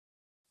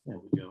There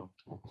we go.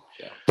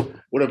 Yeah.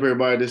 What up,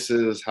 everybody? This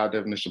is High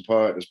Definition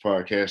Pod. This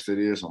podcast it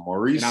is. I'm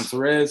Maurice. And I'm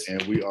Therese.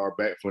 And we are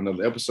back for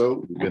another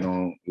episode. We've been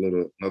on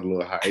another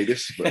little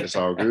hiatus, but it's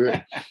all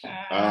good.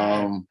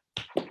 Y'all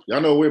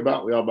know what we're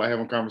about. We're all about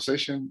having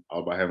conversation,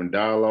 all about having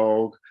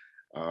dialogue.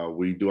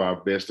 We do our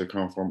best to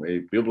come from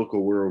a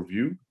biblical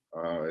worldview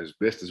as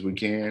best as we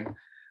can.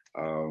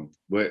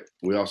 But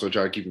we also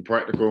try to keep it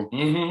practical.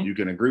 Mm-hmm. You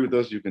can agree with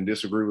us, you can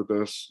disagree with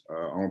us.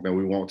 Only thing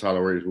we won't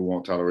tolerate is we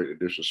won't tolerate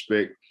the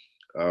disrespect.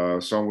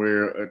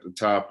 Somewhere at the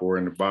top or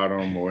in the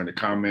bottom or in the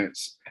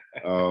comments,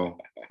 y'all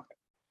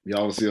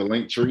will see a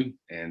link tree,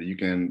 and you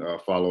can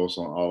follow us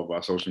on all of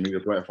our social media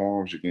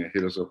platforms. You can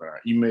hit us up in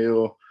our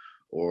email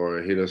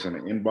or hit us in the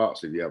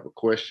inbox if you have a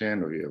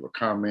question or you have a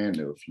comment,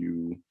 or if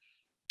you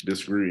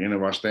disagree with any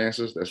of our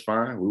stances, that's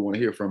fine. We want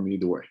to hear from you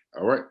either way.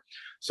 All right.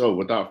 So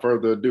without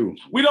further ado,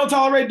 we don't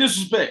tolerate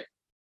disrespect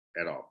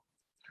at all.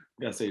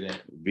 Gotta say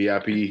that.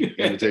 VIP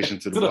invitation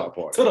to the block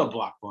party. To the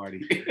block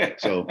party.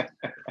 So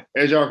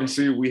as y'all can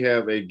see, we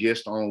have a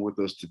guest on with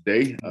us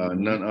today,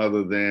 none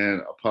other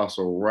than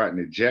Apostle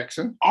Rodney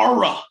Jackson.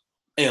 Aura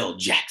L.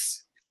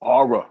 Jackson.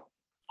 Aura.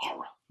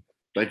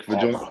 Thank you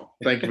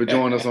for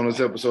joining us on this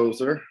episode,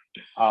 sir.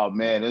 Oh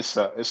man, it's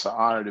an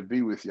honor to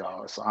be with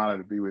y'all. It's an honor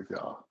to be with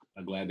y'all.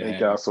 I'm glad to Thank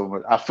y'all so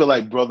much. I feel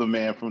like Brother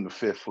Man from the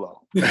Fifth Flow.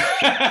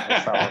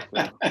 That's how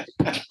I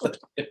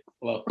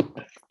feel.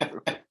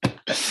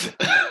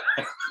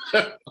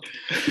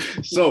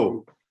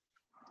 So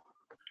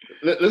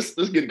let's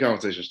get the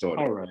conversation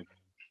started.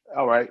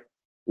 All right.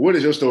 Where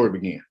does your story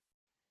begin?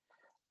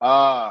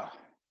 Well,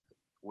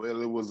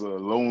 it was a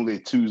lonely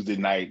Tuesday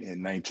night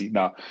in I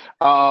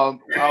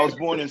was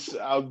born in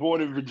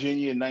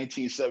Virginia in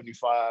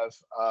 1975.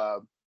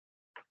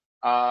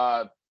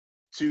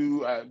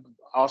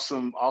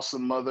 Awesome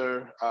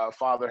mother.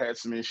 Father had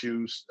some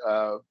issues,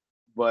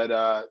 but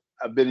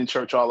I've been in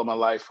church all of my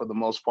life for the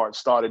most part.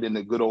 Started in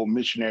the good old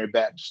Missionary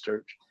Baptist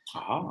Church.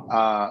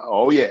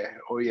 Oh yeah.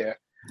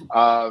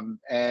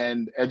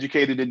 And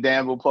educated in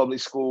Danville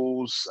Public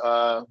Schools.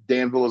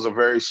 Danville is a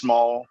very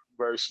small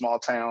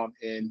town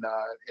in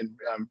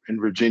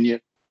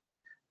Virginia.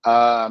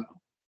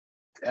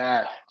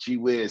 Gee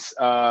whiz.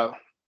 My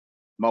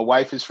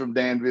wife is from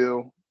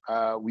Danville.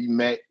 We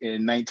met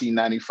in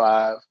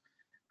 1995.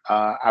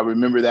 I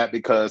remember that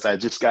because I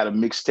just got a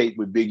mixtape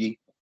with Biggie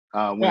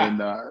when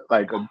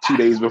 2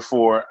 days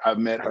before I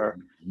met her.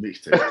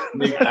 Mixtape.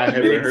 I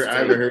haven't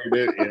heard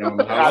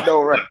that. I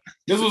know, right?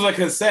 This was a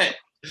cassette.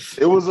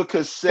 It was a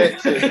cassette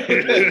tape.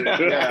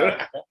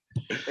 Yeah.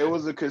 It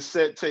was a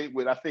cassette tape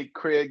with, I think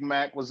Craig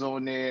Mack was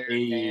on there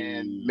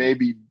and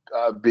maybe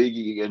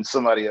Biggie and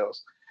somebody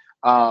else.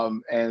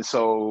 And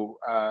so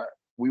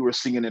we were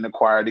singing in the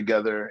choir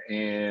together,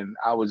 and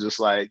I was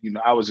just like,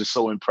 I was just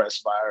so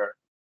impressed by her.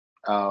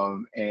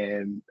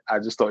 And I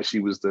just thought she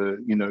was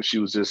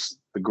just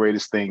the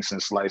greatest thing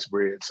since sliced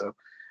bread. So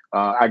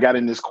I got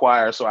in this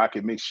choir so I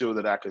could make sure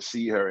that I could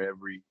see her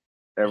every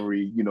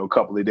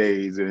couple of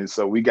days. And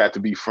so we got to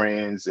be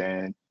friends,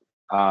 and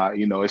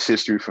it's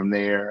history from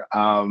there.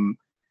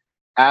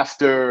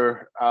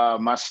 After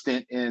my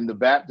stint in the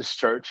Baptist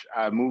church,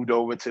 I moved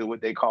over to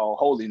what they call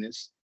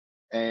Holiness.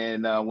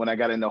 And when I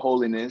got into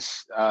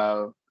Holiness,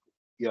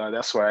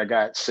 that's where I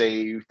got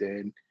saved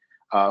and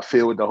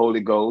filled with the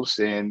Holy Ghost.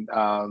 And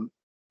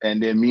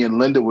then me and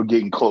Linda were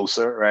getting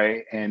closer,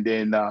 right? And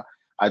then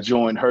I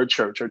joined her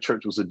church. Her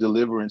church was a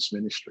deliverance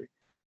ministry.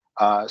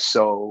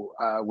 So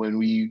when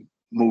I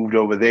moved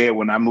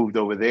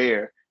over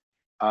there,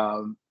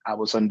 I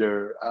was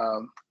under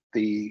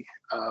the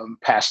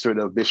pastorate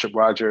of Bishop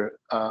Roger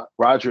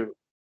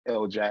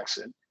L.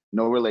 Jackson,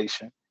 no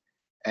relation.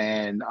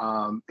 And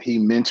he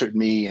mentored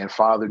me and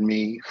fathered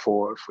me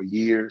for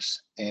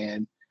years.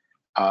 And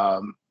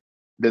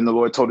then the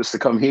Lord told us to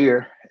come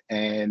here,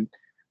 and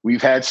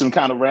we've had some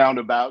kind of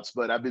roundabouts,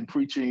 but I've been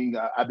preaching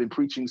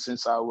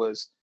since I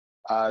was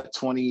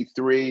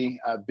 23.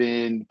 I've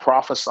been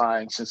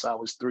prophesying since I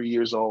was 3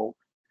 years old.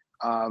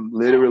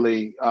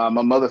 Literally,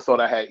 my mother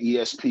thought I had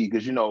ESP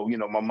because,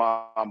 my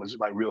mom was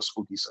like real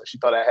spooky. So she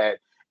thought I had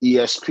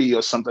ESP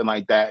or something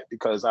like that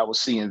because I was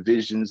seeing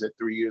visions at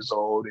 3 years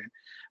old, and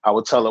I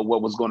would tell her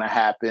what was going to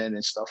happen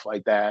and stuff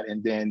like that.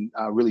 And then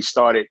I really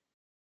started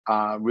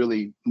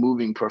really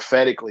moving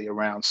prophetically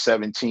around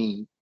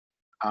 17.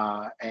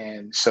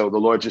 And so the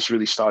Lord just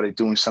really started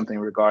doing something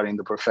regarding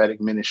the prophetic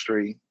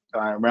ministry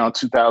around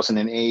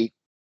 2008.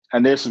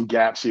 And there's some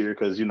gaps here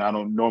because, I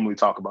don't normally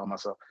talk about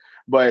myself.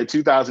 But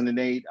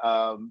 2008,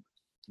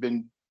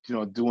 been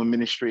doing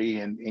ministry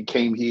and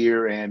came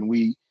here, and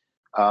we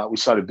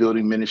started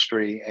building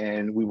ministry,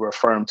 and we were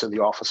affirmed to the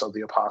office of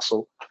the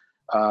apostle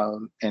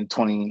in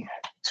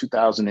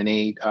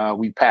 2008.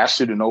 We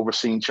pastored and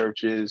overseen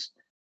churches,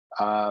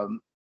 and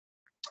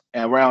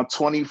around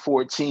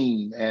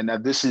 2014, and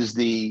this is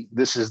the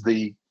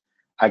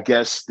I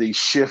guess the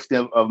shift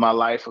of my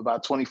life.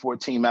 About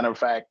 2014, matter of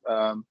fact,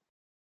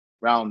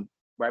 around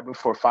right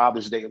before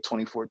Father's Day of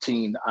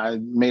 2014, I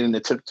made an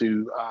attempt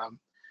to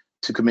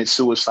commit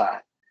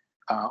suicide.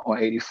 on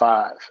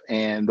 85.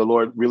 And the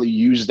Lord really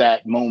used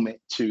that moment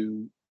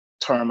to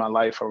turn my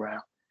life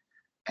around.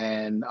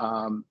 And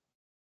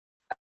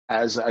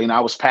as you know, I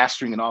was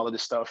pastoring and all of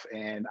this stuff,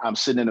 and I'm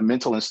sitting in a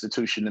mental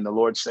institution, and the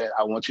Lord said,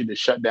 I want you to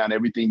shut down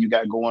everything you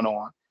got going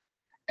on.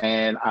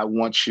 And I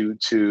want you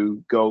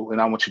to go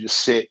and I want you to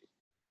sit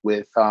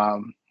with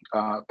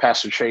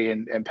Pastor Trey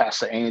and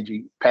Pastor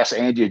Angie. Pastor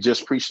Angie had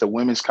just preached a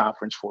women's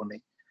conference for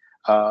me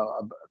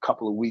a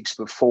couple of weeks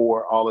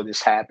before all of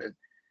this happened.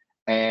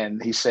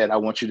 And he said, I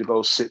want you to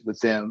go sit with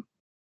them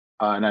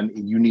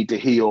you need to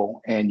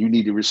heal and you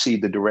need to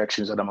receive the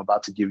directions that I'm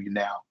about to give you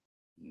now.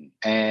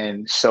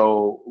 And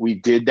so we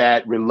did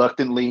that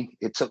reluctantly.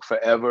 It took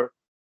forever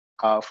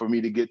for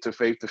me to get to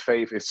faith.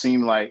 It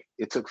seemed like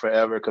it took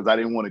forever because I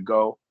didn't want to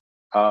go.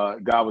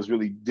 God was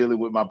really dealing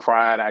with my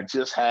pride. I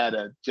just got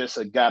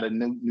a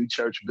new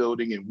church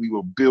building, and we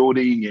were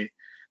building, and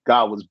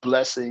God was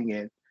blessing.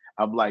 And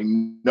I'm like,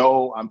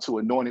 no, I'm too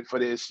anointed for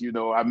this. You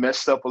know, I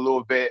messed up a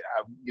little bit.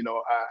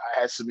 I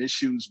had some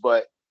issues,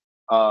 but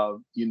I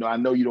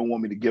know you don't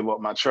want me to give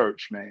up my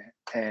church, man.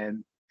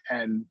 And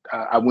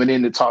I went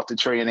in to talk to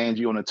Trey and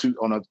Angie on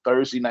a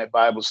Thursday night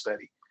Bible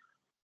study.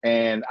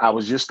 And I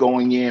was just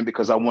going in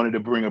because I wanted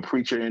to bring a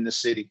preacher in the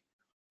city.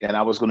 And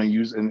I was going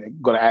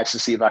to ask to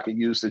see if I could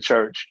use the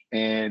church.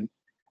 And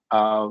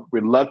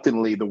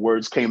reluctantly, the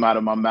words came out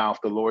of my mouth.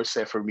 The Lord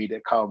said for me to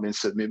come and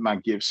submit my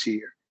gifts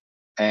here.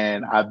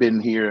 And I've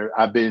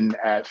been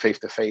at Faith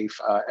to Faith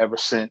ever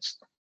since.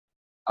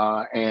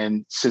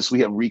 And since we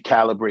have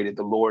recalibrated,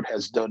 the Lord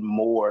has done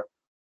more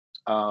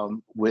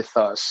with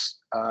us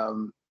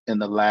in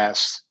the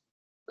last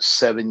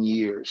 7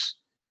 years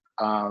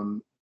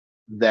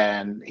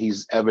than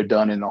he's ever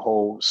done in the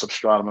whole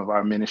substratum of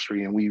our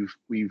ministry. And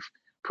we've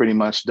pretty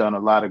much done a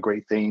lot of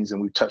great things, and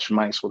we've touched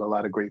mics with a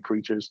lot of great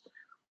preachers.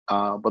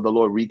 But the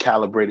Lord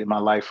recalibrated my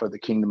life for the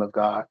kingdom of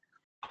God.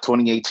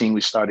 2018,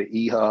 we started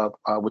eHub,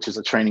 which is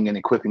a training and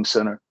equipping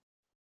center.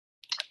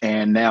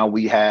 And now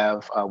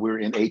we're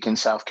in Aiken,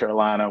 South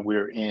Carolina.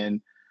 We're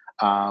in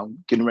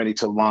getting ready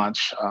to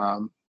launch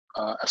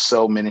a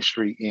cell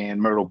ministry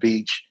in Myrtle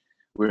Beach.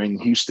 We're in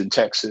Houston,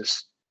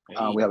 Texas.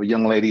 We have a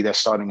young lady that's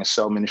starting a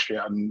cell ministry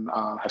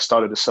has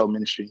started a cell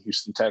ministry in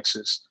Houston,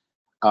 Texas.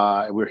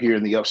 We're here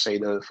in the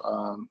upstate of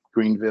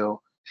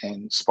Greenville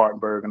and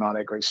Spartanburg and all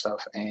that great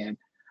stuff. And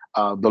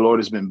the Lord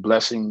has been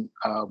blessing,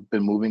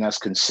 been moving us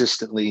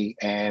consistently.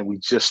 And we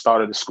just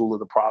started the School of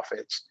the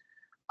Prophets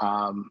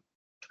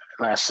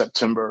last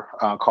September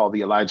called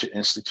the Elijah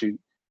Institute.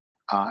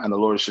 And the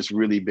Lord has just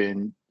really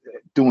been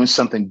doing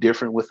something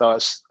different with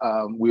us.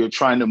 We are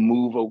trying to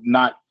move,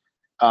 not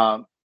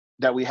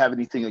that we have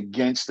anything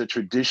against the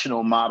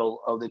traditional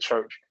model of the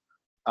church,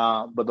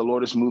 but the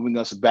Lord is moving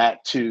us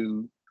back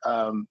to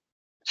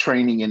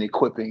training and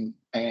equipping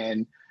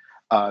and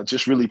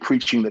just really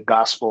preaching the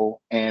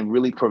gospel and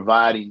really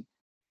providing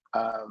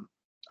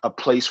a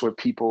place where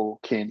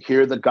people can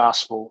hear the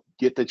gospel,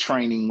 get the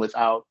training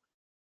without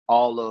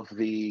all of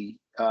the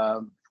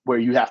where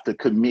you have to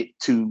commit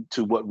to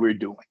what we're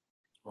doing.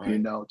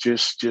 Right.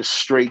 Just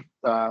straight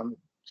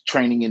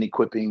training and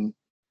equipping.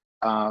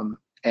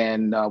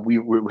 And we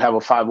have a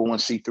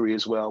 501c3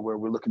 as well, where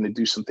we're looking to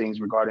do some things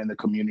regarding the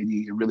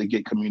community and really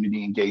get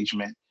community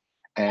engagement.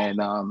 And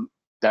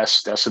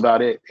that's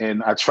about it.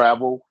 And I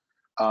travel.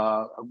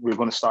 We're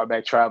going to start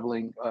back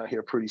traveling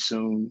here pretty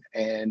soon.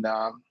 And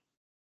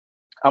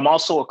I'm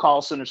also a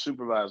call center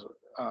supervisor.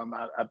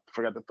 I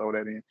forgot to throw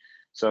that in.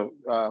 So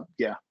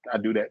yeah, I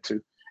do that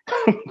too.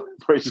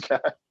 Praise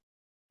God.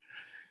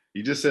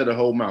 You just said a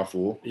whole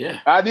mouthful. Yeah,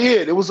 I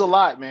did. It was a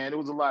lot, man. It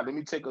was a lot. Let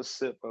me take a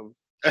sip of.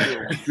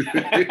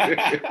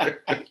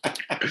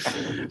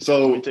 So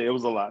let me tell you, it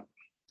was a lot.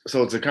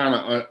 So to kind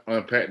of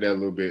unpack that a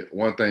little bit,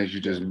 one thing you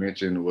just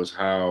mentioned was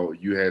how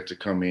you had to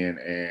come in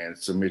and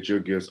submit your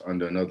gifts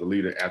under another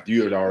leader after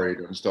you had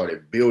already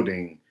started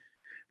building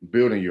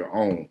your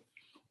own.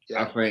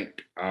 Yeah. I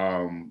think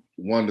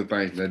one of the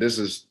things, now this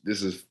is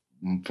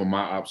from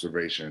my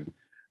observation,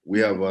 we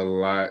have a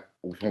lot,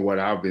 from what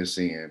I've been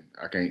seeing,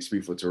 I can't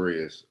speak for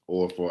Therese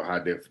or for High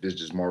Def, this is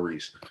just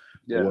Maurice.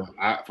 Yeah.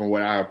 From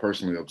what I have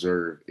personally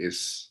observed,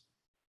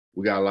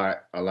 we got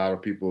a lot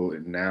of people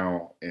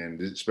now, and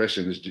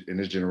especially in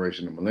this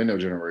generation, the millennial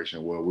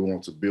generation, where we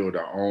want to build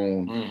our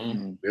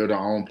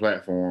own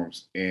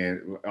platforms,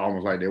 and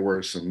almost like their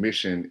word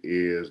submission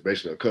is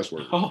basically a cuss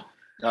word.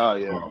 Oh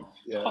yeah,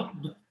 yeah.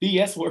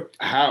 BS word.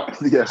 How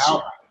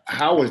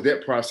was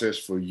that process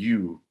for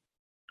you?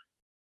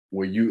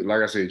 Where you,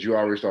 like I said, you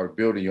already started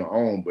building your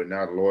own, but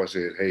now the Lord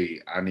says,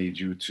 "Hey, I need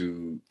you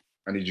to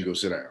go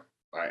sit down."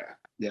 Like,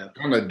 yeah,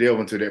 kind of delve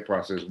into that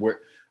process.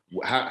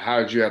 How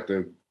did you have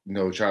to,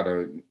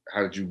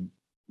 how did you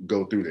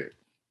go through that?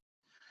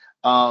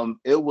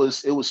 It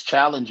was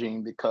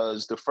challenging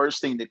because the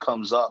first thing that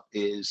comes up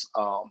is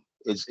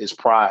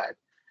pride.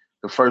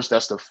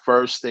 That's the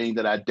first thing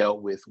that I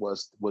dealt with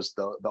was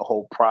the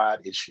whole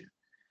pride issue.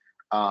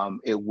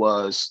 It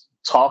was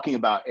talking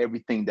about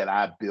everything that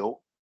I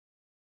built.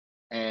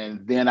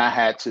 And then I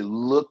had to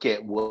look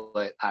at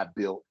what I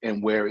built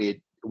and where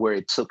it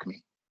took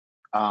me.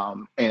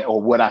 and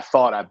or what I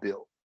thought I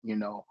built. You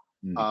know,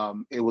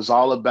 it was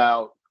all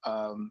about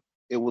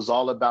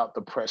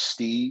the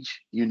prestige.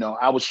 You know,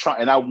 I was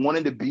trying, and I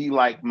wanted to be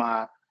like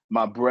my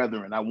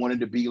brethren. I wanted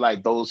to be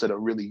like those that are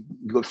really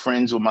good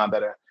friends of mine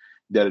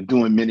that are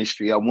doing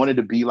ministry. I wanted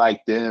to be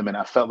like them, and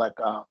I felt like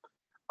I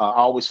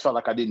always felt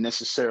like I didn't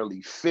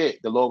necessarily fit.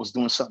 The Lord was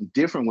doing something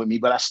different with me,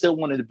 but I still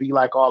wanted to be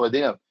like all of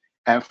them.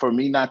 And for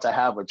me not to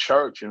have a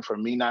church, and for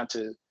me not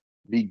to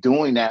be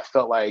doing that,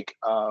 felt like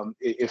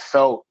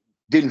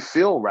didn't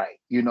feel right,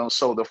 you know.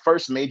 So the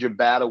first major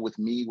battle with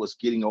me was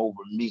getting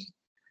over me.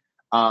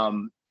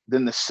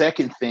 Then the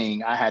second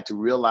thing I had to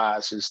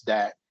realize is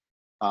that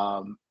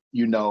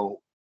you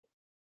know,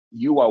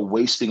 you are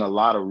wasting a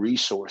lot of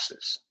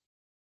resources.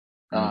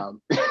 You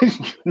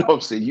know what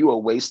I'm saying? You are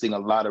wasting a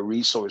lot of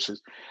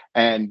resources,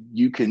 and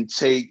you could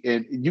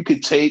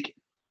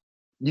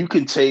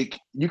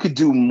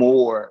do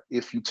more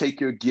if you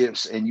take your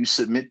gifts and you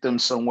submit them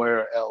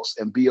somewhere else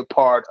and be a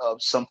part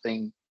of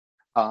something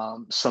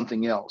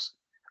else.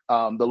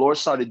 The Lord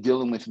started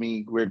dealing with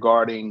me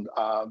regarding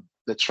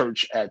the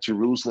church at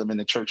Jerusalem and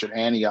the church at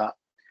Antioch,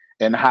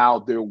 and how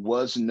there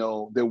was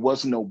no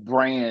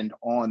brand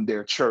on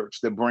their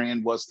church. The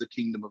brand was the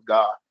kingdom of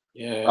God.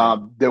 Yeah.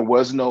 There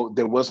was no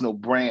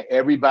brand.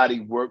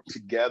 Everybody worked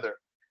together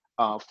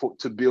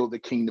to build the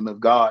kingdom of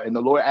God. And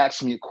the Lord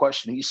asked me a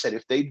question. He said,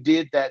 if they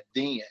did that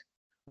then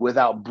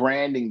without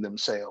branding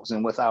themselves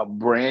and without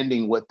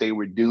branding what they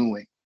were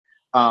doing,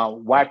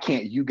 why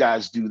can't you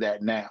guys do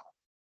that now?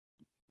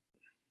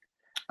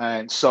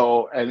 And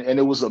so, and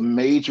it was a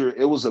major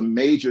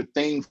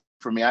thing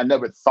for me. I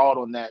never thought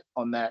on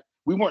that.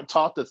 We weren't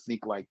taught to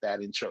think like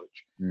that in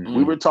church.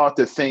 We were taught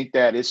to think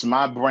that it's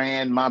my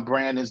brand. My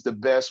brand is the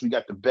best. We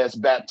got the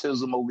best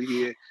baptism over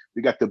here.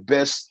 We got the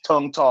best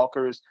tongue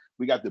talkers.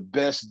 We got the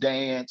best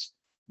dance.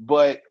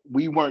 But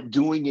we weren't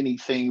doing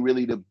anything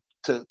really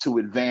to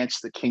advance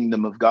the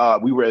kingdom of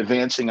God. We were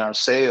advancing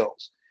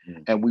ourselves,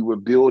 and we were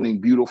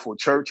building beautiful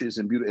churches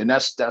and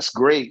that's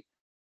great.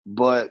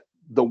 But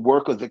the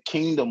work of the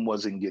kingdom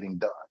wasn't getting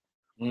done.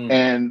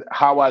 And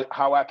how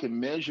I can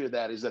measure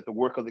that is that the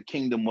work of the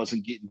kingdom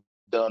wasn't getting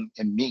done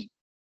in me.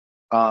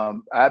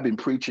 I've been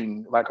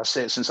preaching, like I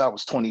said, since I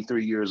was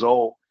 23 years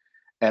old,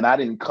 and I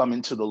didn't come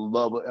into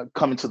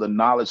the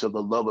knowledge of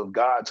the love of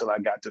God till I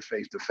got to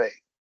faith to faith.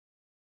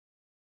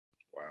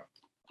 Wow.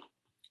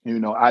 You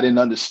know, I didn't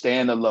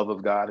understand the love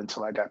of God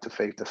until I got to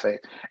faith to faith.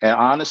 And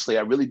honestly,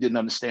 I really didn't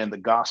understand the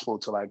gospel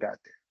till I got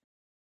there.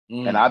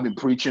 And I've been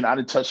preaching, I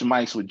didn't touch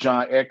mics with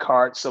John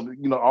Eckhart, some,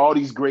 you know, all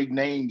these great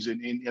names,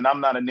 and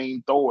I'm not a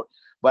name thrower,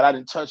 but I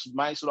didn't touch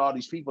mics with all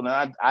these people,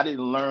 and I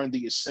didn't learn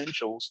the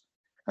essentials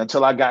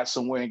until I got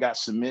somewhere and got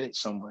submitted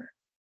somewhere,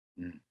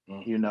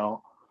 you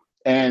know.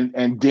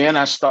 And then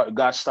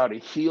God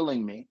started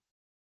healing me.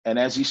 And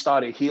as he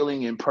started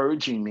healing and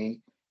purging me,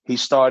 I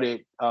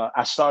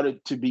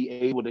started to be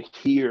able to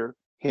hear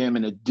him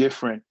in a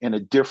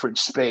different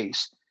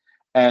space.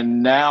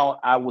 And now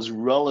I was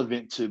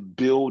relevant to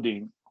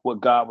building what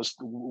God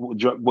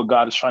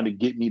is trying to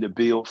get me to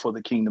build for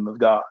the kingdom of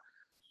God,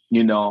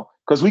 you know,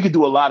 because we can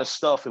do a lot of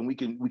stuff and we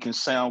can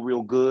sound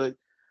real good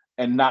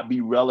and not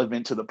be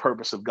relevant to the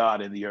purpose of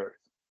God in the earth.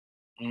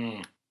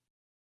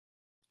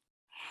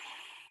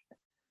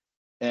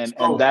 And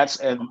that's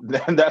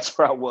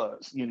where I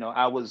was, you know.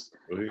 I was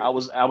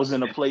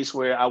in a place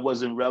where I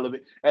wasn't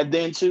relevant. And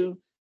then too,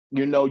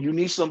 you know, you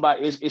need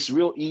somebody. It's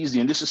real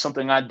easy, and this is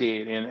something I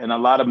did, and a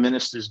lot of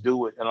ministers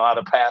do it, and a lot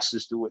of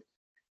pastors do it.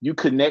 You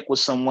connect with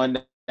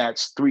someone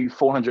that's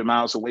 300-400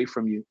 miles away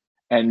from you,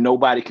 and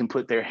nobody can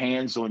put their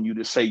hands on you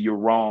to say you're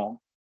wrong.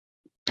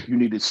 You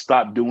need to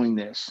stop doing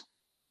this.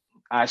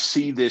 I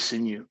see this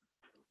in you.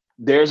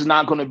 There's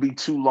not going to be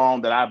too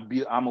long that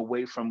I'm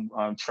away from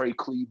Trey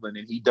Cleveland,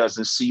 and he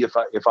doesn't see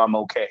if I'm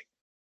okay.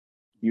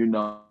 You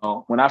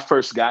know, when I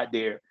first got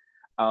there,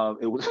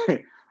 it was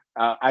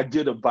I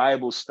did a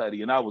Bible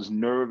study, and I was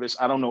nervous.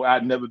 I don't know.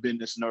 I'd never been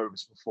this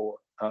nervous before.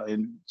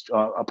 And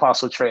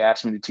Apostle Trey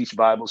asked me to teach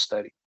Bible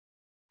study,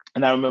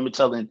 and I remember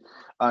telling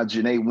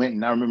Janae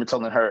Winton. I remember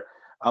telling her,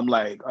 I'm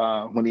like,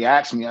 when he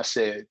asked me, I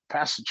said,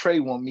 Pastor Trey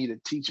want me to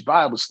teach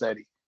Bible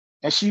study.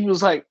 And she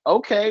was like,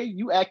 okay,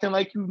 you acting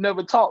like you've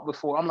never taught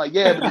before. I'm like,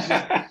 yeah, but it's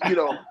just, you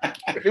know,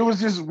 it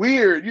was just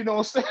weird, you know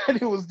what I'm saying?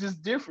 It was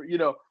just different, you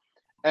know.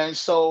 And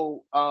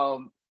so,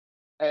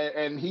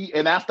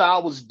 and after I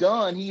was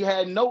done, he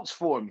had notes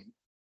for me.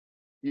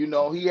 You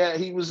know,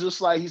 he was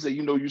just like, he said,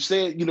 you know, you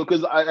said, you know,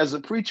 because as a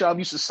preacher, I'm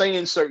used to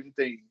saying certain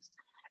things.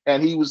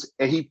 And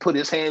he put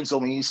his hands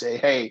on me. He said,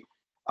 hey,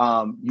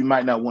 you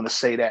might not want to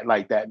say that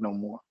like that no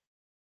more.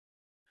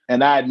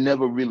 And I had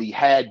never really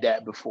had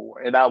that before.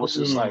 And I was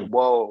just like,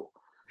 whoa.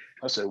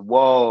 I said,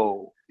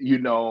 whoa, you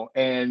know,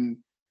 and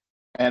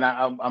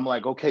I'm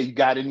like, okay, you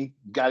got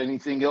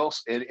anything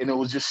else? And it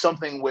was just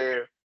something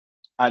where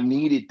I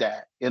needed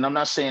that. And I'm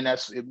not saying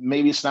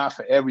maybe it's not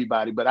for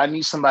everybody, but I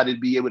need somebody to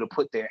be able to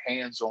put their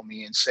hands on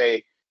me and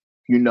say,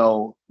 you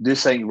know,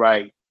 this ain't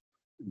right.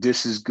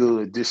 This is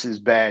good. This is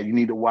bad. You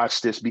need to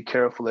watch this. Be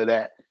careful of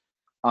that.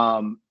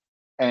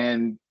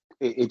 And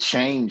it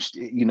changed.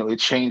 It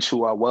changed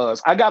who I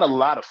was. I got a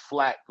lot of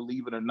flack,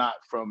 believe it or not,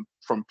 from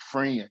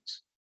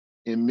friends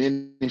in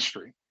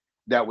ministry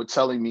that were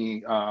telling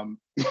me,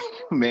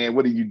 man,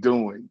 what are you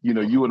doing?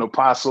 You an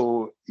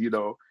apostle,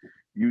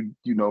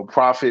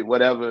 prophet,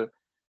 whatever.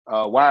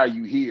 Why are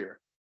you here?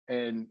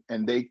 And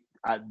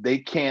they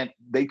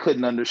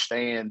couldn't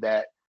understand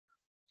that,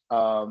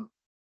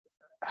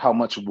 how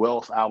much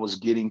wealth I was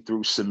getting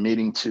through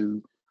submitting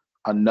to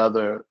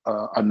another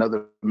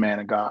man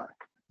of God,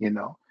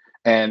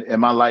 and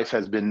my life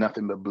has been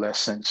nothing but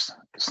blessed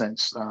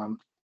since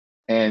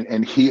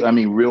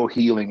real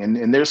healing.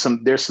 And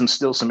there's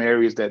still some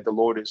areas that the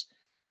Lord is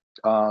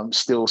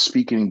still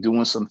speaking and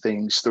doing some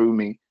things through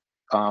me,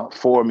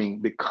 for me,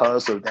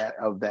 because of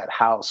that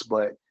house.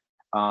 But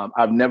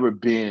I've never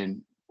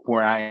been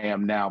where I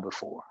am now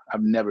before.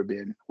 I've never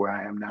been where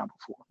I am now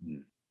before.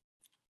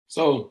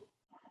 So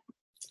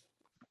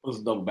let's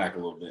double back a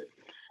little bit.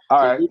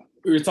 All right.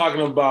 We were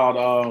talking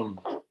about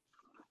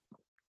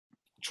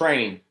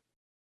training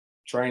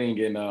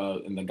in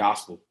the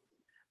gospel.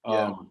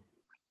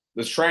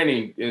 This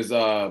training is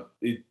like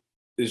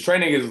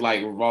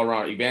revolved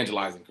around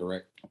evangelizing,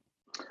 correct?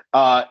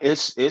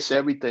 It's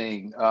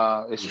everything.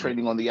 It's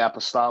training on the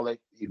apostolic,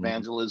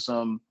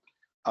 evangelism.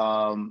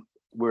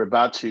 We're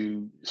about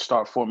to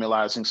start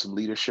formalizing some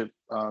leadership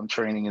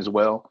training as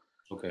well.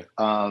 Okay.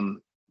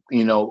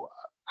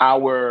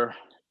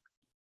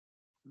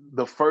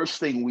 The first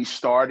thing we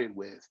started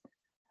with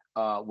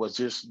was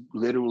just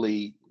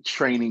literally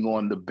training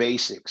on the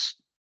basics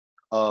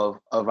of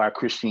our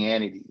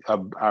Christianity,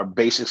 our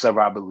basics of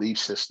our belief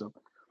system.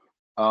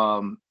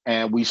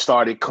 And we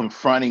started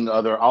confronting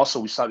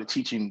we started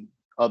teaching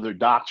other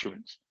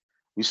doctrines.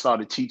 We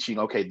started teaching,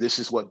 okay, this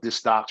is what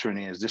this doctrine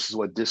is. This is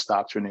what this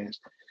doctrine is.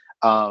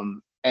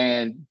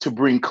 And to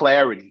bring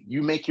clarity,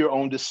 you make your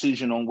own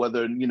decision on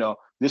whether,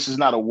 this is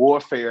not a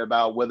warfare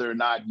about whether or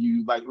not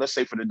you, like, let's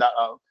say for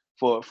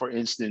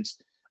instance,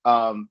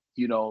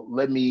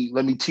 let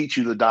me teach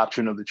you the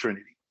doctrine of the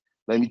Trinity.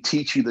 Let me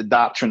teach you the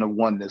doctrine of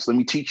oneness. Let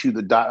me teach you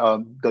the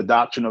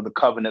doctrine of the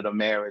covenant of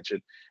marriage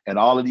and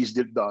all of these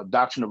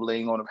doctrine of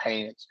laying on of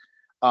hands.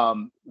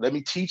 Let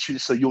me teach you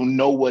so you'll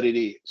know what it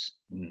is.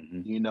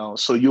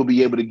 So you'll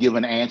be able to give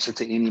an answer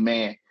to any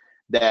man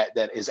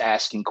that is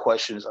asking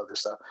questions of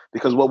this stuff.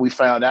 Because what we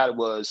found out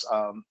was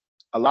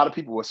a lot of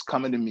people was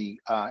coming to me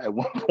at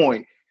one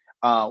point.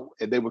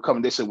 They were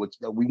coming. They said,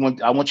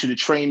 I want you to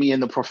train me in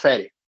the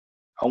prophetic.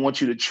 I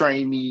want you to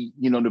train me,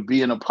 to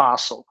be an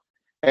apostle.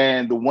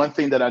 And the one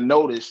thing that I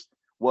noticed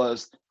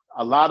was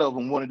a lot of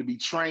them wanted to be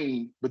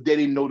trained, but they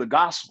didn't know the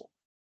gospel.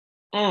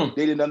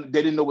 They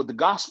didn't know what the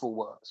gospel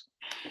was.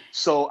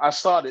 So I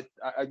started,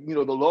 the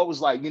Lord was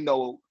like,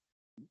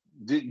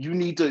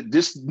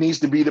 this needs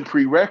to be the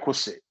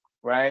prerequisite,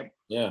 right?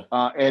 Yeah.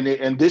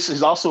 And this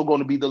is also going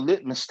to be the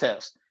litmus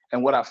test.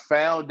 And what I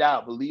found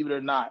out, believe it or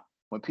not,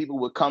 when people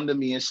would come to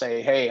me and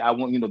say, hey, I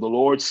want, the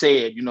Lord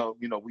said,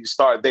 we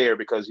start there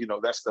because,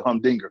 that's the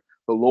humdinger.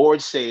 The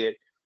Lord said,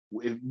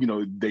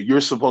 that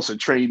you're supposed to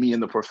train me in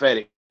the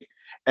prophetic.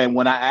 And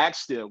when I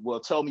asked them, well,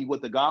 tell me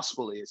what the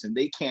gospel is, and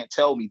they can't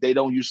tell me, they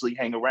don't usually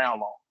hang around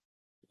long.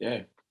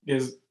 Yeah.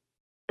 Because,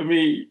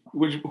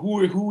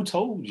 who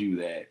told you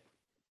that?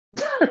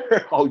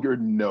 Oh, you're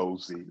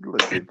nosy.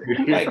 Look at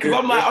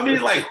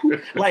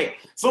that.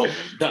 So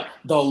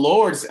the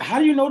Lord's, how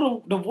do you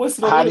know the voice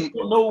of the Lord? You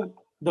don't know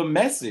the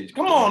message.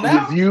 Come on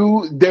now.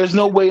 There's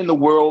no way in the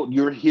world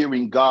you're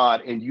hearing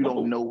God and you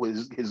don't know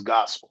his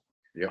gospel.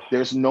 Yeah.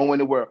 There's no way in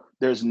the world.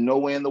 There's no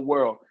way in the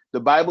world. The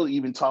Bible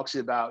even talks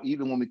about,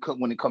 even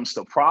when it comes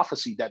to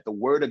prophecy, that the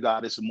word of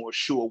God is a more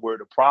sure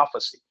word of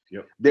prophecy.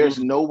 Yep. There's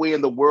no way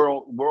in the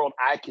world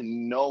I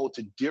can know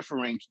to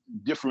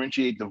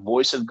differentiate the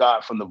voice of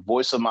God from the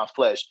voice of my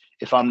flesh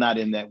if I'm not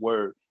in that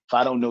word. If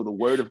I don't know the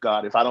word of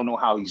God, if I don't know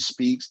how he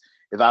speaks,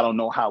 if I don't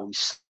know how he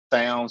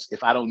sounds,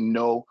 if I don't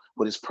know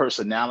what his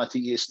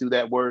personality is through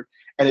that word,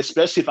 and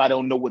especially if I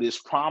don't know what his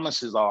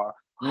promises are,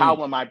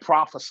 how am I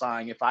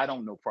prophesying if I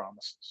don't know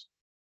promises?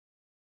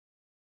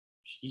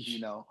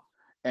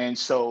 And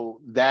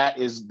so that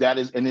is,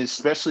 and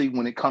especially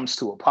when it comes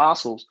to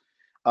apostles,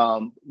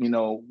 I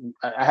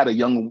had a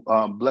young,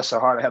 bless her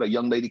heart, I had a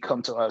young lady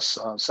come to us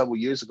several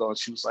years ago, and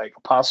she was like,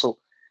 Apostle,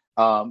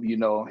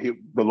 the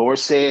Lord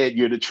said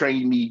you're to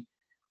train me.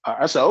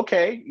 I said,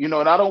 okay, and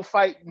I don't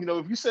fight,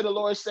 if you said the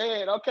Lord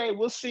said, okay,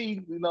 we'll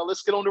see,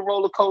 let's get on the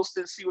roller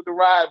coaster and see what the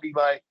ride be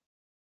like.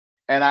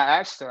 And I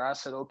asked her, I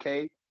said,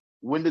 okay,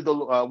 when did the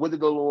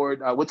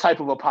Lord, what type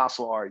of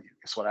apostle are you?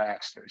 That's what I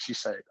asked her. She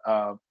said,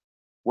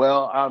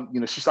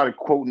 she started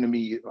quoting to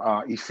me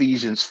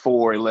Ephesians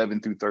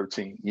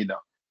 4:11-13,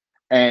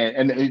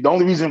 and the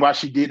only reason why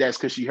she did that is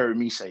because she heard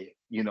me say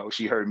it.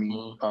 She heard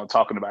me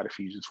talking about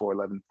Ephesians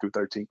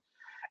 4:11-13,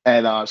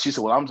 and she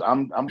said, well,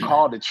 I'm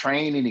called to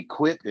train and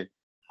equip and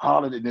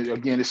all of it.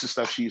 Again, this is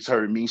stuff she's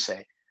heard me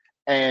say.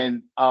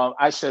 And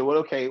I said, well,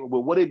 okay,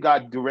 well, what did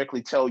God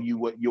directly tell you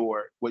what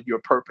your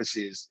purpose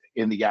is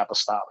in the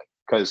apostolic?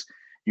 Because,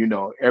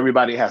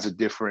 everybody has a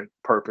different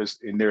purpose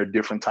and there are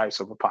different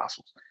types of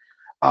apostles.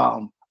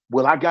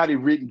 well, I got it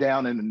written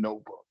down in the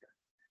notebook.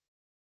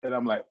 And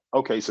I'm like,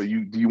 okay, so do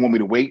you want me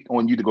to wait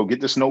on you to go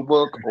get this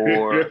notebook,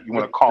 or you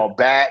want to call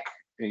back?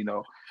 You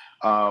know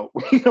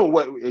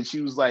what? And she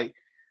was like,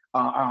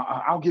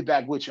 I'll get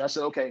back with you. I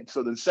said, okay.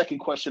 So the second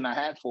question I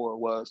had for her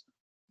was,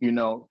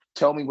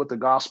 tell me what the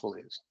gospel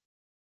is.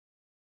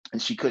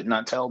 And she could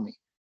not tell me.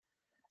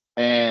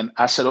 And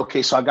I said,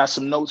 okay, so I got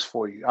some notes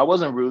for you. I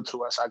wasn't rude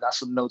to us. I got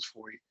some notes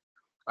for you.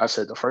 I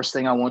said, the first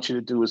thing I want you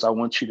to do is I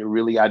want you to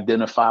really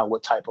identify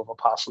what type of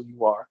apostle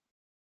you are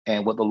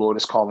and what the Lord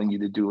is calling you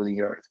to do in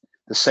the earth.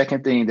 The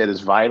second thing that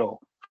is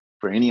vital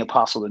for any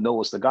apostle to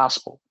know is the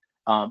gospel.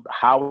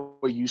 How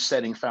are you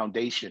setting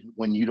foundation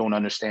when you don't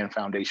understand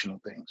foundational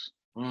things?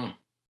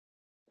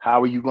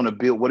 How are you going to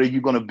build? What are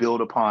you going to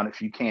build upon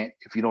if you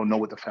don't know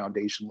what the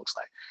foundation looks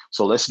like?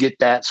 So let's get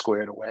that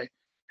squared away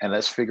and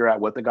let's figure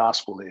out what the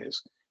gospel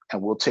is.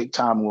 And we'll take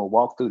time and we'll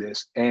walk through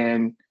this.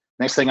 And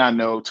next thing I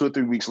know, 2 or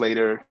 3 weeks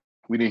later,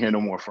 we didn't hear no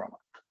more from her,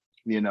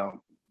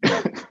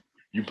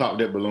 You popped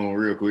that balloon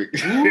real quick.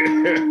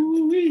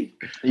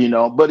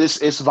 But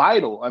it's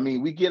vital. I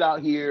mean, we get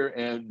out here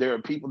and there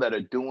are people that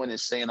are doing and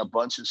saying a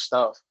bunch of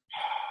stuff.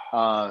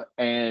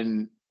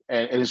 And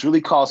it's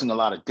really causing a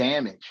lot of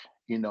damage.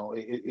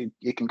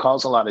 It can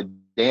cause a lot of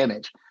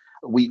damage.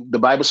 The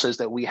Bible says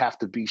that we have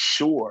to be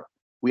sure.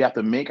 We have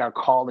to make our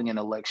calling and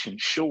election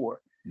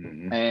sure.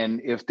 Mm-hmm.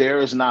 And if there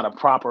is not a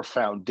proper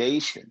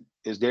foundation,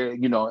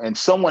 and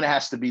someone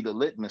has to be the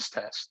litmus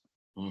test,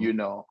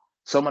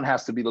 someone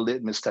has to be the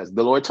litmus test.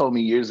 The Lord told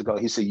me years ago,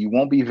 he said, you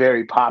won't be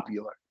very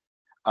popular,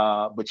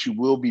 but you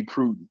will be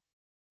prudent,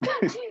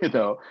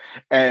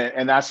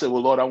 and I said,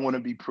 well, Lord, I want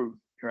to be prudent,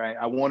 right?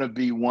 I want to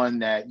be one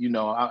that,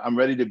 I'm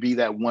ready to be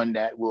that one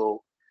that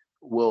will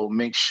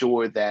make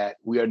sure that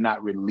we are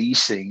not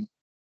releasing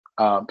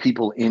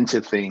people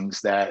into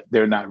things that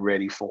they're not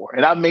ready for.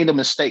 And I've made a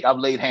mistake. I've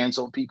laid hands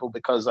on people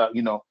because,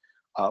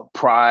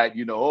 pride,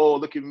 oh,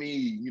 look at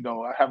me,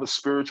 I have a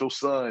spiritual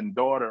son,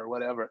 daughter,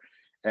 whatever.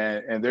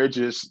 And they were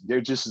just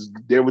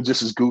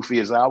as goofy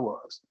as I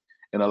was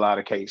in a lot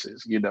of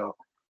cases,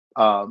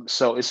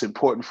 So it's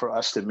important for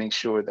us to make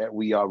sure that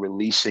we are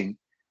releasing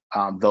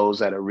those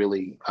that are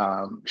really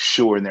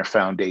sure in their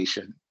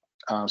foundation.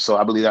 So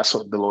I believe that's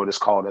what the Lord has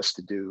called us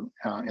to do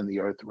in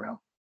the earth realm.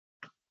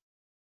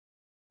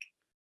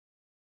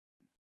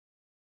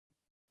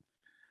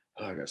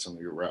 I got some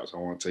of your routes I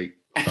want to take.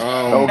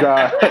 Oh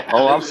God!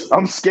 Oh,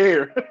 I'm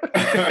scared.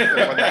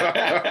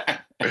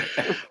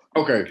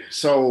 Okay,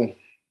 so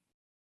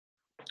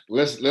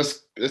let's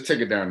take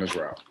it down this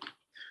route.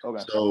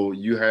 Okay. So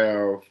you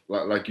have,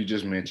 like you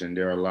just mentioned,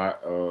 there are a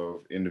lot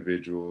of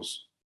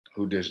individuals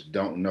who just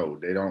don't know.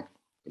 They don't.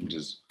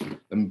 Let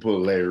me pull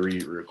Larry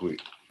Reed real quick.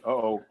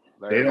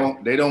 They're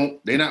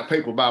not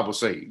paper Bible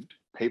saved.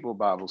 Paper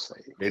Bible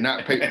saved. They're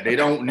not. They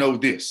don't know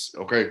this.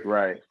 Okay.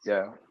 Right.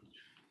 Yeah.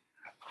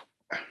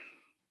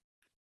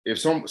 If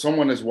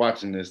someone is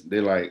watching this,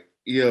 they're like,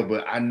 yeah,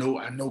 but I know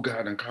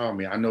God done called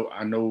me. I know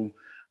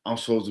I'm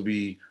supposed to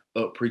be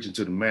up preaching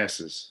to the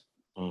masses.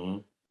 Mm-hmm.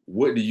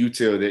 What do you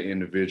tell that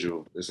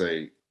individual to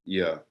say,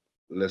 yeah,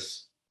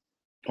 let's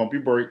pump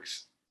your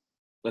brakes.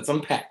 Let's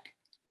unpack.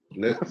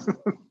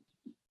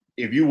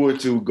 If you were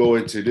to go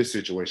into this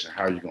situation,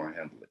 how are you going to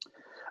handle it?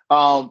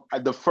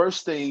 The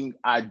first thing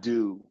I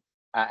do,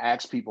 I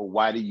ask people,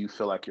 why do you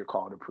feel like you're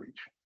called to preach?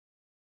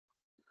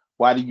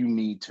 Why do you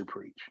need to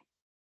preach?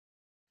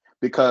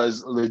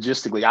 Because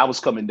logistically, I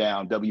was coming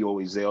down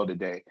WOAZL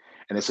today,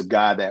 and it's a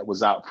guy that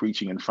was out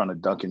preaching in front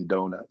of Dunkin'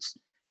 Donuts,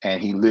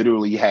 and he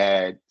literally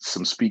had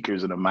some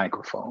speakers and a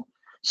microphone.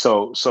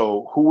 So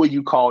who are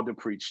you called to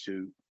preach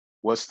to?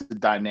 What's the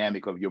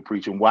dynamic of your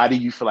preaching? Why do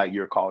you feel like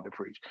you're called to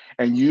preach?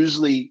 And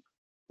usually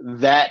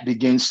that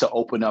begins to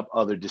open up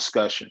other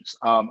discussions.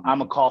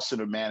 I'm a call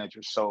center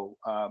manager, so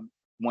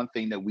one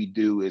thing that we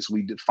do is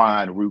we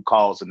define root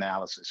cause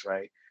analysis,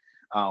 right?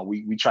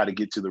 We try to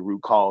get to the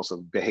root cause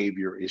of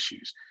behavior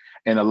issues.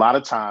 And a lot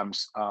of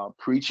times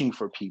preaching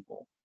for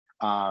people,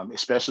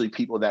 especially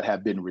people that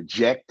have been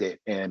rejected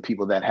and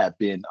people that have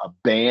been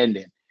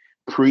abandoned,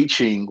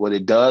 preaching, what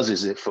it does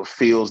is it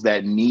fulfills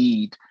that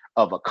need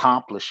of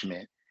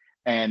accomplishment.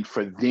 And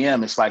for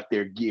them, it's like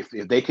their gift.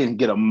 If they can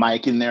get a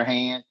mic in their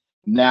hand,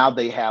 now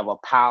they have a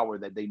power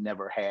that they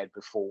never had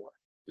before.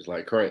 It's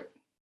like crack.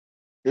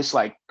 It's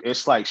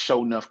like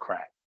show enough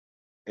crack.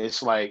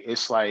 It's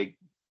like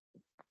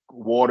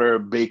water,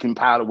 baking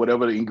powder,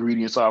 whatever the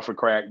ingredients are for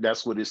crack.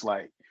 That's what it's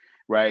like,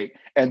 right?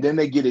 And then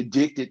they get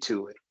addicted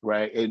to it,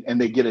 right? And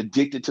they get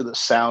addicted to the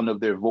sound of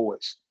their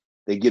voice.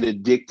 They get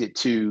addicted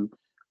to,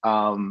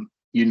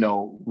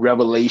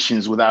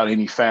 revelations without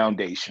any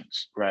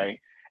foundations, right?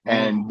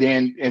 And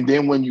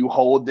then when you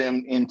hold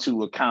them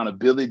into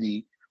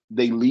accountability,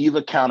 they leave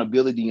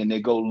accountability and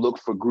they go look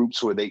for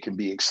groups where they can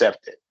be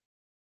accepted,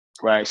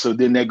 right? So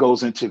then that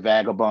goes into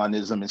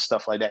vagabondism and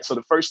stuff like that. So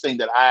the first thing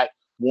that I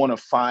want to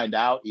find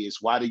out is,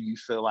 why do you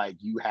feel like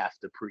you have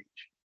to preach?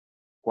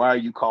 Why are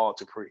you called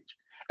to preach?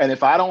 And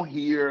if I don't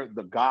hear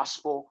the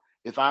gospel,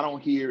 if I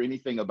don't hear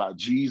anything about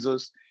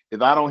Jesus,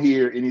 if I don't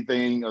hear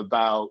anything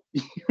about,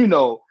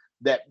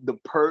 that the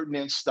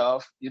pertinent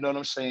stuff, you know what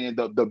I'm saying,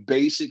 the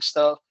basic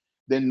stuff,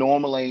 then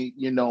normally,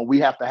 we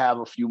have to have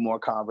a few more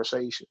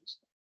conversations.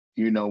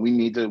 We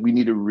need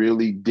to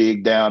really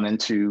dig down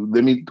into,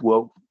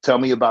 tell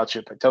me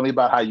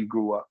about how you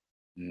grew up.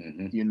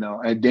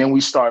 And then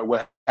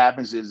what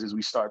happens is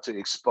we start to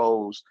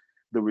expose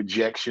the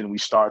rejection, we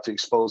start to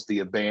expose the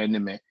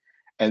abandonment,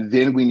 and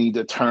then we need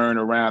to turn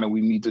around and we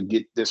need to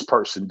get this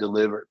person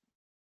delivered,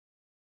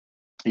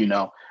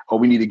 or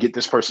we need to get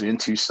this person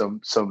into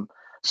some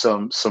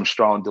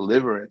strong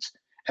deliverance.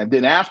 And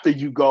then after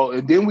you go,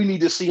 and then we need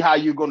to see how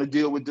you're going to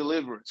deal with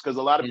deliverance, because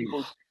a lot of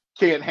people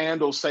can't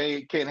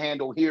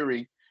handle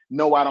hearing,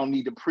 no, I don't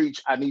need to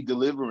preach, I need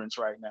deliverance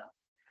right now.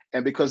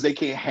 And because they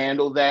can't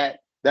handle that,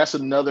 that's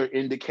another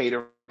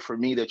indicator for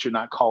me that you're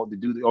not called to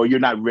do this, or you're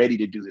not ready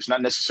to do this.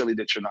 Not necessarily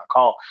that you're not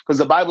called, because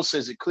the Bible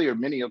says it clear,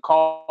 many are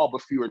called,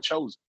 but few are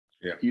chosen.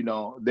 Yeah.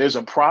 There's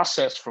a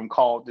process from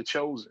called to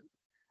chosen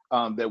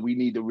that we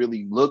need to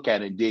really look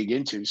at and dig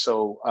into.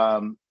 So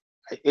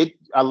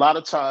a lot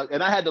of times,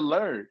 and I had to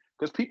learn,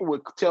 because people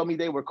would tell me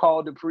they were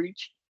called to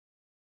preach,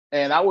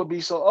 and I would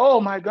be so,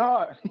 oh my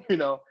God,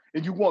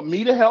 and you want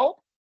me to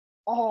help?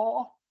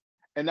 Oh,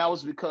 and that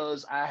was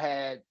because I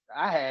had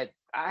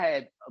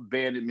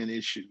abandonment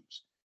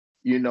issues.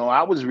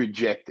 I was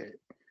rejected.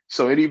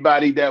 So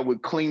anybody that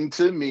would cling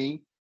to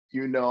me,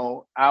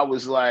 I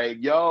was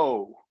like,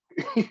 yo,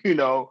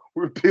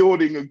 we're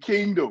building a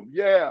kingdom.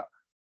 Yeah.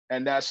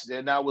 And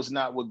that was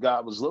not what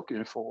God was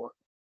looking for.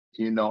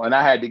 And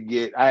I had to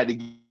get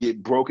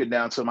broken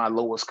down to my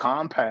lowest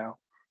compound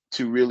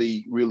to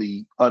really,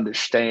 really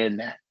understand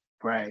that,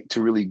 right?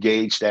 To really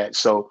gauge that.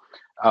 So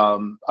a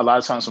lot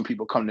of times when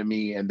people come to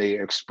me and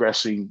they're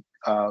expressing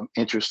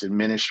interest in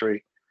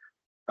ministry,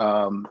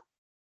 I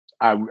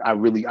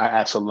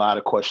ask a lot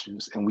of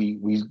questions, and we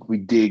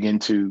dig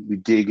into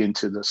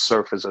the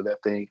surface of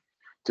that thing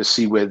to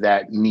see where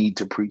that need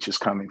to preach is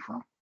coming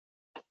from.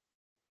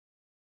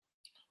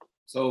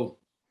 So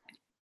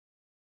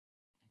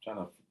I'm trying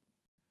to.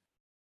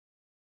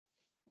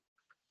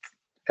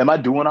 Am I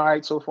doing all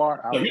right so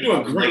far? No,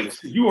 you're doing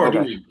great. You are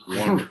doing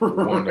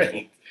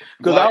wonderful.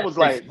 Because I was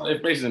like,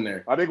 in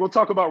there. Are they gonna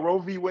talk about Roe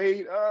v.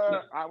 Wade?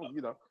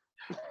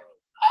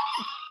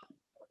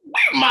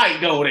 We might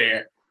go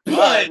there.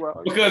 But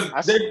because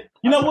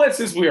you know what?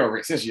 Since you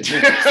mentioned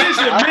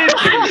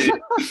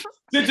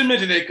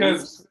it,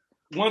 because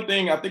one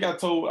thing I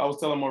was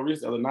telling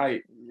Maurice the other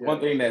night, one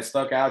thing that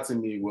stuck out to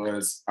me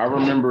was I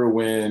remember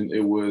when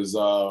it was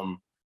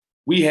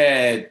we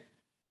had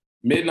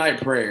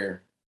midnight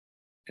prayer,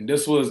 and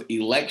this was the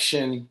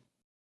election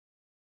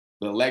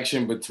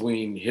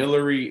between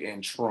Hillary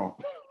and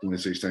Trump.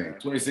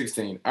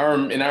 2016. I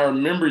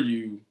remember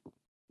you.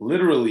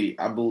 Literally,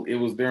 it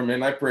was during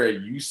midnight prayer.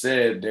 You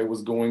said there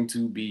was going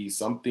to be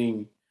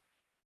something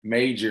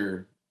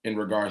major in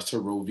regards to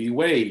Roe v.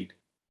 Wade.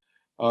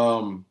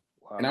 Wow.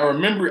 And I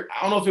remember,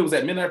 I don't know if it was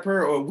at midnight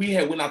prayer or we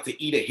went out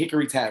to eat at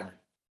Hickory Tavern.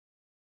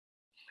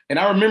 And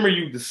I remember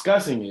you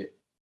discussing it.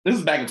 This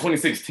is back in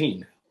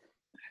 2016.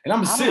 And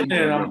I'm sitting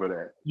there and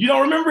you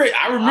don't remember it?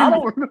 I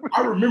remember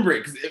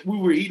it because we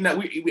were eating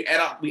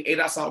we ate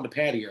outside on the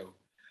patio.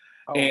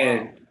 Oh,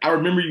 and wow. I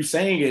remember you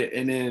saying it,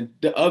 and then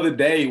the other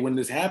day when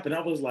this happened,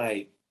 I was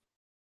like,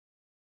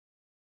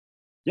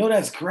 yo,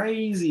 that's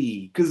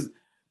crazy. Because,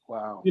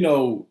 wow,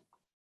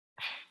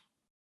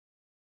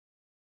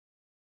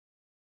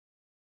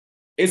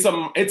 it's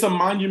a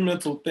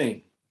monumental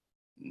thing.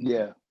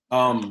 Yeah.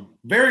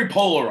 Very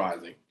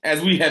polarizing,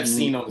 as we have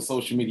seen on the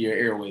social media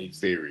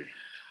airwaves. Very.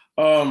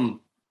 A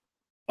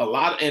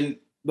lot, and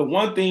the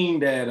one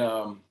thing that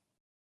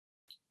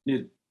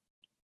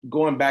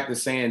going back to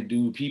saying,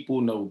 do people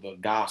know the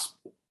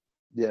gospel?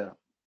 Yeah.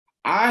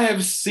 I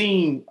have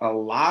seen a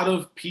lot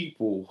of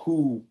people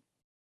who,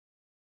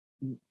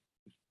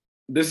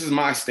 this is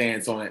my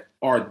stance on it,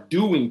 are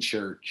doing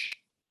church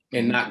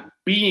and not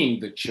being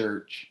the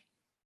church.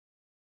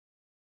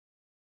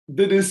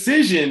 The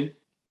decision,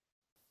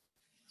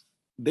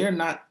 they're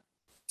not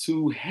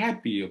too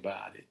happy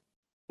about it.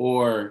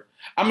 Or,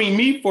 I mean,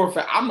 me for a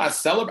fact,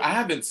 I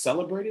haven't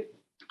celebrated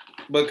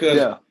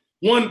because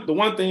the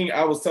one thing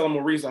I was telling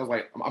Maurice, I was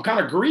like, I'm kind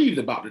of grieved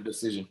about the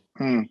decision.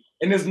 And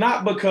it's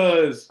not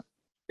because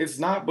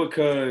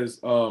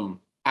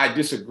I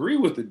disagree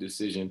with the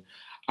decision.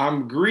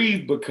 I'm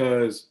grieved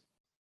because,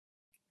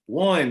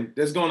 one,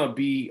 there's going to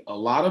be a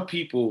lot of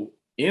people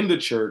in the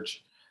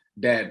church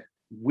that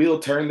will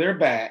turn their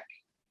back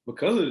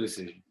because of the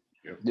decision.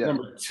 Yeah.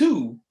 Number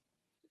two,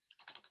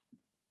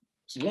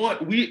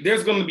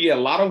 there's going to be a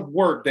lot of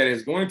work that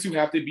is going to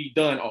have to be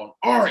done on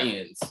our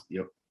ends.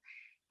 Yep.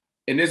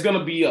 And there's going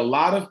to be a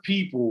lot of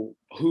people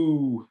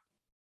who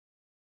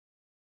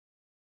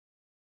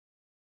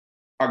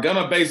are going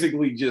to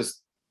basically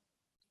just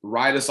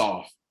write us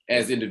off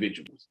as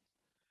individuals.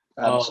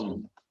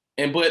 Absolutely.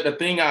 But the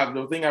thing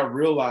I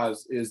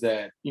realized is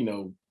that,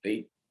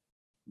 they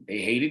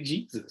hated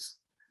Jesus.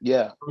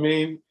 Yeah. I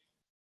mean,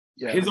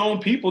 his own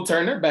people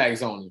turned their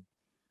backs on him.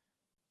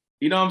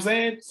 You know what I'm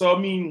saying? So, I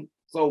mean,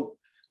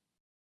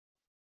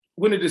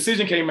 when the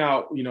decision came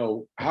out,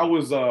 how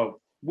was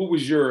what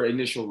was your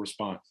initial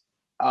response?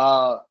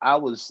 I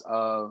was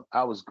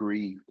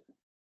grieved.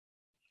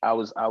 I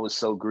was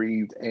so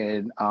grieved,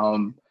 and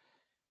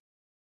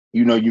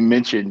you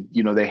mentioned,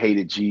 they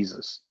hated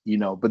Jesus,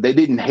 but they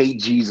didn't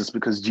hate Jesus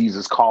because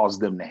Jesus caused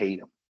them to hate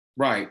him.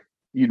 Right.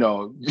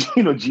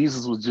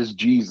 Jesus was just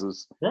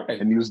Jesus,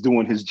 right, and he was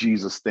doing his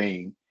Jesus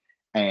thing,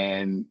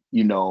 and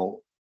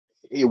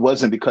it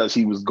wasn't because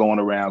he was going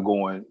around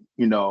going,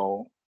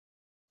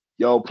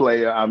 yo,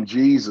 player, I'm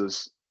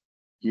Jesus,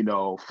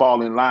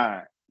 fall in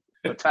line,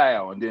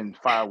 towel, and then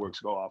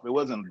fireworks go off. It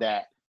wasn't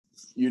that.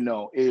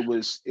 It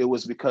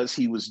was because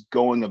he was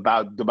going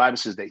about, the Bible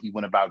says that he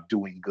went about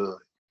doing good.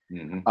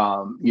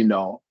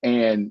 Mm-hmm.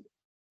 And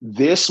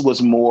this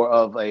was more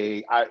of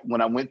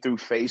when I went through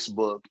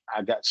Facebook,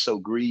 I got so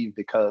grieved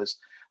because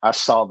I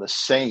saw the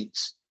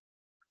saints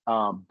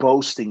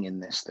boasting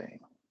in this thing.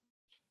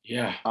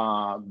 Yeah.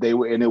 They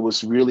were, and it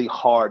was really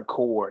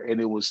hardcore.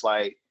 And it was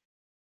like,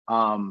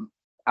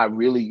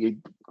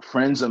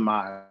 friends of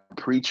mine,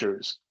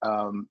 preachers,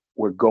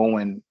 were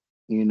going,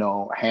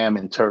 ham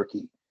and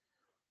turkey.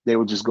 They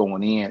were just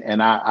going in.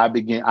 And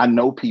I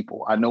know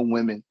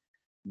women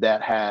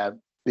that have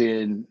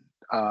been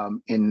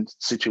in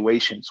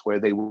situations where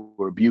they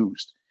were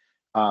abused,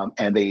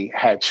 and they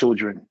had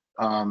children,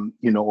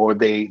 or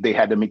they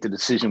had to make the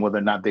decision whether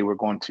or not they were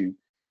going to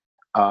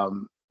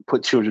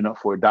put children up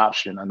for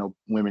adoption. I know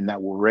women that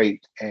were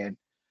raped, and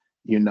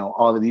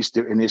all of these,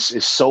 and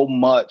it's so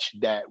much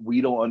that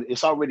we don't.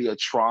 It's already a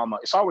trauma.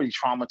 It's already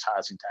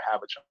traumatizing to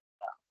have a child,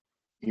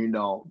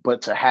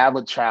 but to have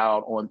a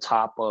child on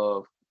top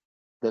of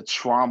the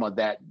trauma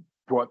that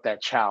brought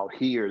that child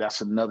here,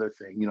 that's another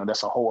thing.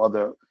 That's a whole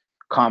other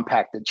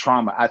compacted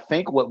trauma. I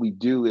think what we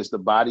do is the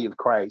body of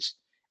Christ,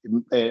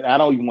 and I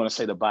don't even want to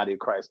say the body of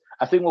Christ.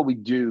 I think what we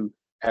do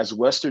as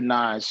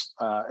westernized,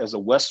 as a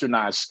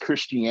westernized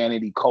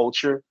Christianity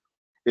culture,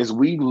 is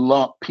we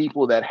lump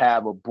people that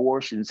have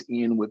abortions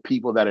in with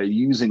people that are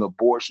using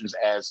abortions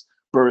as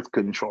birth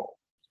control.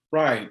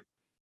 Right.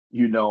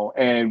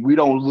 And we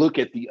don't look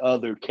at the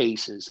other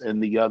cases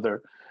and the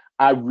other.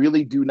 I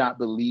really do not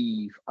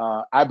believe,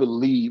 well,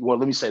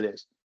 let me say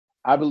this.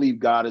 I believe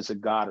God is a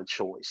God of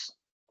choice.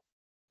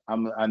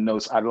 I know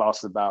I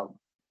lost about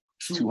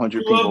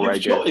 200 people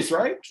right there. Choice,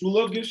 right? True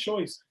love gives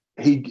choice.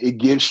 It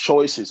gives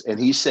choices. And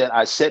he said,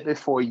 I set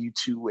before you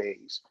two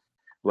ways,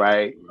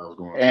 right?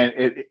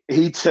 And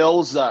he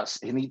tells us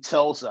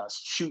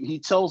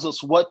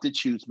what to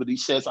choose, but he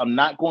says, I'm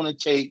not going to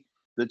take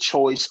the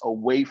choice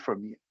away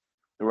from you,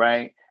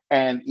 right?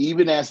 And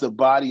even as the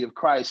body of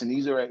Christ, and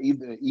these are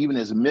even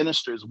as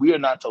ministers, we are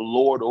not to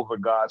lord over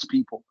God's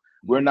people.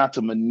 We're not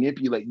to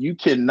manipulate. You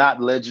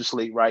cannot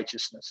legislate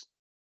righteousness.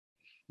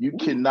 You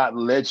cannot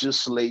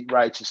legislate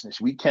righteousness.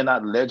 We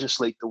cannot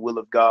legislate the will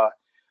of God.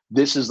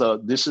 It's a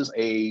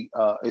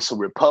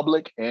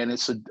republic, and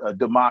it's a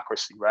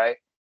democracy, right?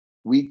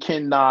 We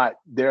cannot.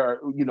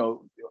 I'm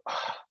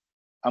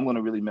going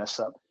to really mess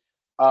up.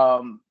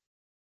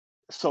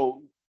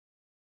 So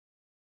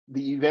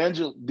the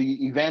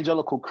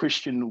evangelical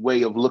Christian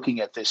way of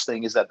looking at this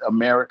thing is that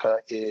America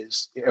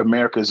is a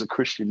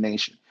Christian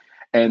nation,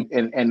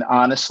 and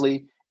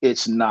honestly,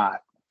 it's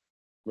not.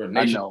 We're a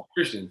nation of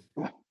Christians.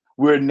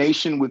 We're a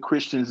nation with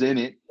Christians in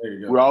it.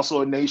 We're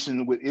also a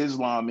nation with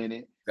Islam in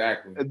it.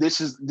 Exactly.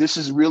 This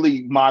is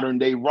really modern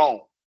day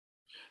Rome.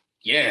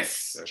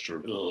 Yes, that's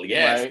true.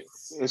 Yes, right?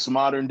 It's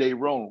modern day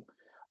Rome,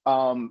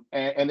 and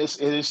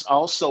it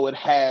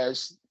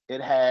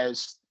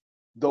has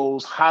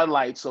those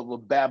highlights of a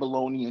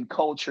Babylonian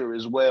culture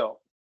as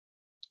well.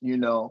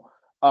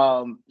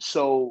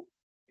 So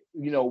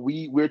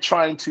we're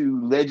trying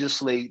to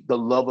legislate the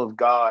love of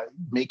God,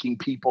 making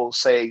people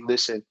say,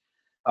 listen.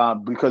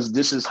 Because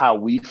this is how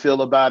we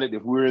feel about it.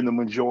 If we're in the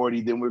majority,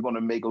 then we're going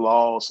to make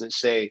laws that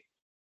say,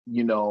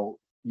 you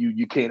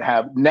can't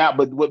have now.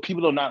 But what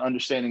people are not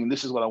understanding, and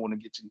this is what I want to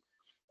get to,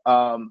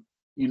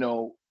 we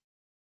don't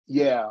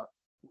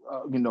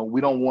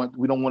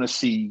want to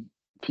see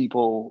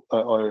people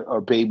or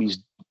babies,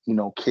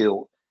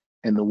 killed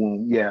in the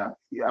womb. Yeah,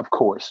 of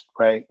course,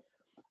 right.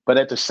 But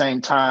at the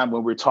same time,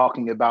 when we're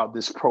talking about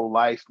this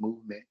pro-life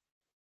movement,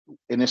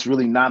 and it's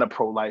really not a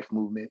pro-life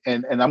movement.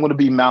 And I'm going to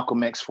be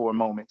Malcolm X for a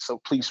moment, so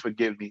please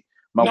forgive me.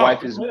 My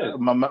wife is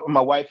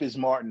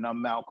Martin.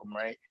 I'm Malcolm,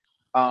 right?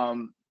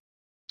 I'm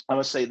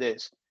going to say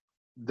this: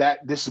 that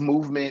this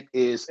movement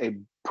is a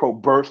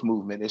pro-birth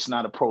movement. It's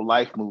not a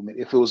pro-life movement.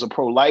 If it was a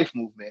pro-life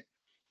movement,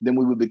 then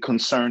we would be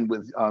concerned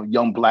with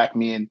young Black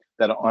men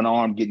that are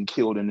unarmed getting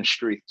killed in the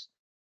streets.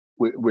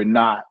 We're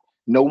not.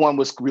 No one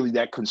was really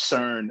that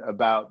concerned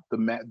about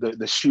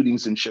the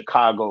shootings in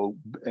Chicago,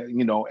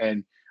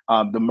 and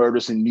the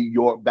murders in New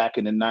York back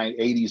in the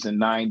 80s and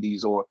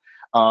 90s, or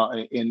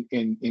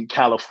in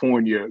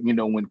California,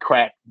 when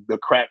the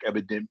crack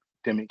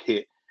epidemic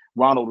hit.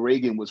 Ronald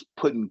Reagan was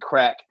putting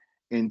crack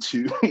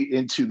into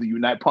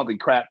the pumping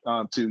crack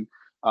to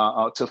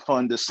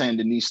fund the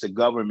Sandinista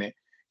government,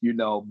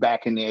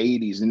 back in the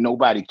 80s, and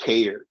nobody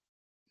cared.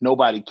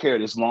 Nobody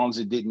cared as long as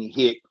it didn't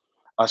hit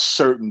a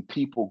certain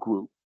people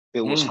group,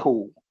 it was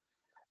cool.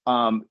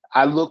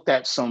 I looked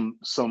at some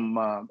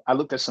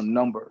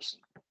numbers,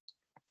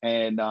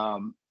 and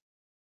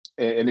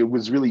it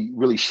was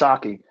really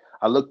shocking.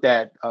 I looked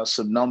at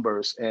some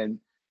numbers, and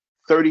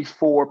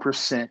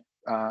 34%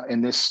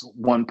 in this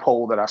one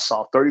poll that I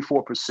saw,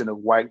 34% of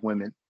white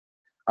women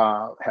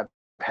have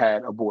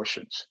had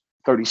abortions.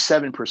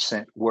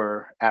 37%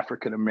 were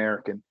African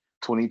American,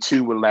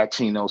 22 were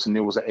Latinos, and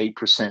there was an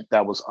 8%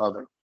 that was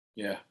other.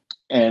 Yeah.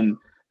 And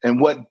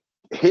what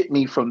hit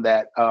me from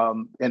that,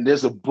 and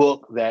there's a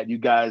book that you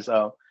guys,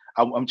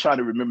 I'm trying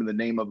to remember the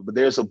name of it, but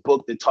there's a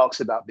book that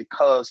talks about,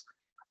 because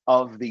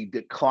of the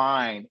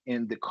decline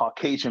in the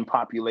Caucasian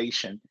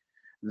population,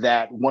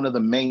 that one of the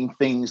main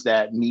things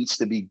that needs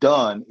to be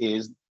done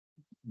is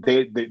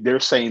they're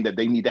saying that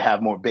they need to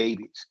have more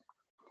babies.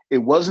 It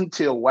wasn't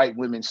until white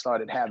women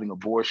started having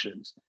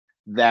abortions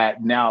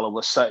that now all of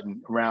a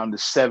sudden, around the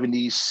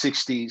 70s,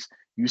 60s,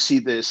 you see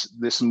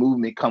this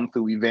movement come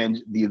through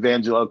the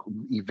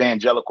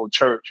evangelical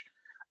church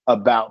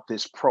about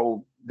this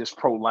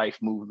pro-life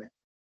movement.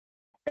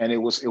 And it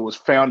was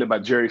founded by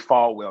Jerry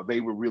Falwell.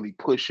 They were really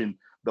pushing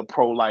the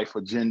pro-life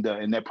agenda,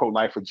 and that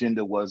pro-life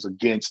agenda was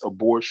against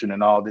abortion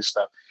and all this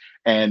stuff.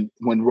 And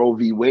when Roe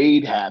v.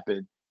 Wade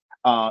happened,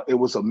 it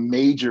was a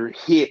major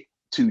hit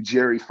to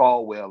Jerry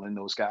Falwell and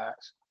those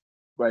guys,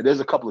 right? There's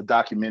a couple of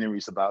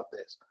documentaries about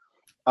this.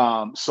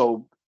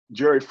 So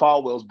Jerry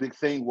Falwell's big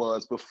thing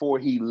was, before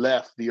he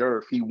left the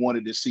earth, he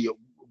wanted to see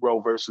Roe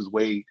versus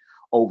Wade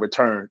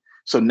overturned.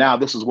 So now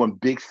this is one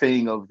big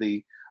thing of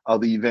the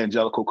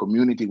evangelical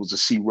community, was to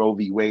see Roe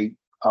v. Wade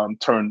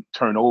turn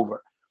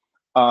over.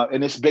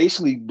 And it's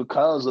basically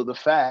because of the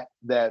fact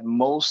that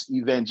most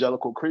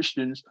evangelical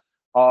Christians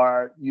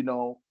are,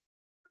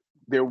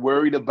 they're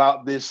worried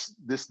about this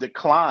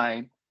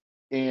decline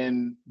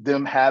in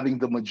them having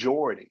the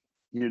majority,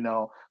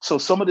 So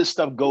some of this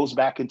stuff goes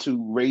back into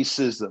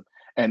racism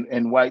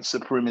and white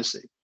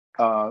supremacy.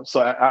 So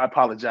I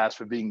apologize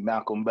for being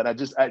Malcolm, but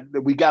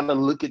we got to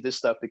look at this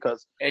stuff,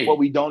 because what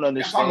we don't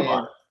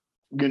understand,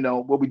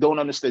 what we don't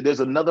understand,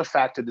 there's another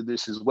factor to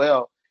this as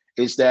well,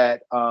 is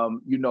that,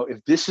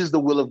 if this is the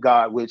will of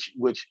God, which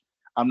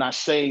I'm not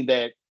saying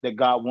that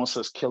God wants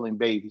us killing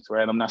babies,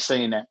 right? I'm not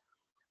saying that.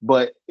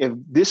 But if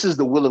this is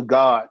the will of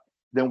God,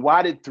 then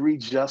why did 3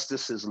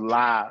 justices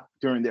lie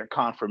during their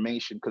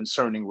confirmation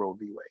concerning Roe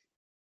v. Wade?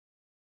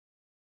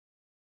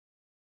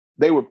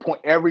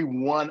 Every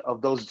one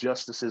of those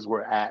justices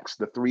were asked,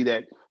 the 3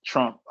 that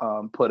Trump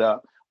put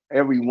up,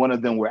 every one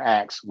of them were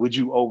asked, would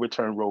you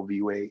overturn Roe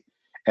v. Wade?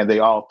 And they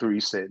all 3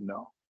 said,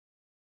 no,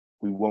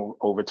 we won't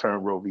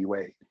overturn Roe v.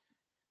 Wade.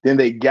 Then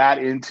they got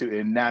into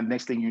it, and now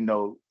next thing you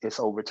know, it's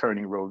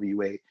overturning Roe v.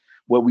 Wade.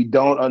 What we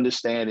don't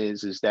understand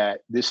is that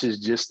this is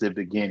just the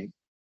beginning.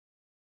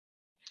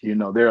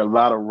 There are a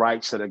lot of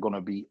rights that are going to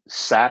be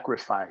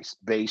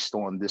sacrificed based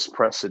on this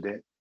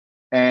precedent.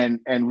 And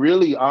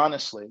really,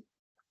 honestly,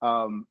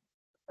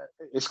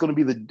 it's going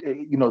to be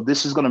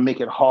this is going to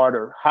make it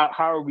harder. How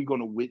are we going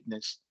to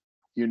witness?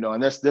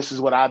 And this is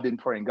what I've been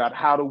praying. God,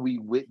 how do we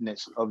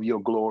witness of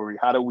your glory?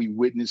 How do we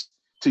witness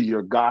to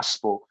your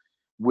gospel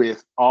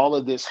with all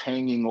of this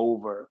hanging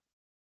over,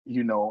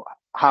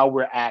 how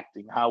we're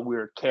acting, how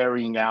we're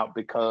carrying out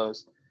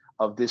because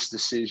of this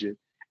decision?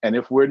 And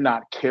if we're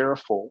not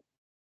careful,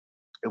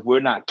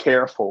 we're going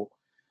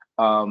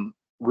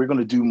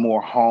to do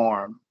more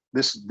harm.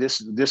 This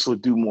will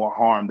do more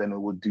harm than it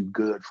would do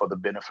good for the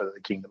benefit of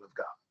the kingdom of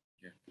God.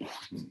 Yeah.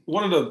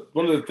 One of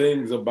the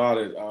things about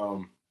it,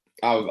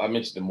 I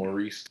mentioned to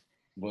Maurice,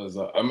 was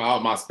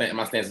my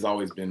stance has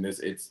always been this.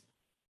 It's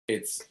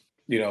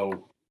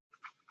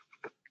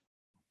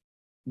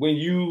when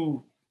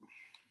you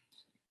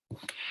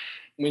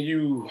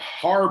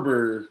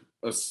harbor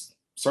a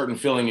certain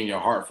feeling in your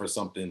heart for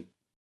something,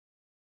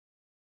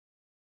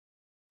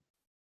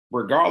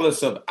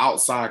 regardless of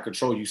outside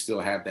control, you still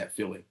have that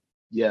feeling.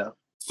 Yeah.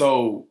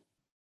 So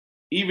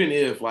even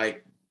if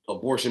like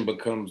abortion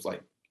becomes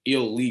like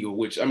illegal,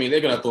 which I mean,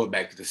 they're going to throw it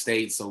back to the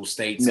states. So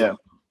states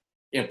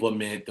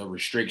implement the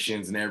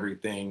restrictions and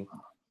everything.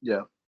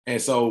 Yeah.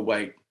 And so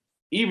like,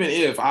 even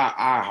if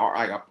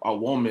a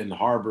woman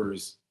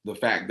harbors the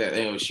fact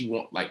that she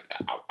want, like,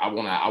 I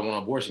want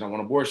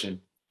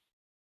abortion.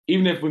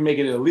 Even if we make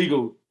it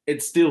illegal,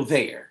 it's still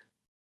there.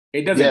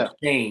 It doesn't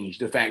change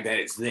the fact that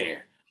it's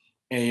there.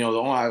 And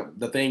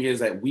the thing is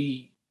that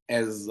we,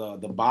 as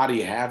the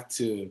body, have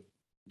to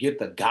get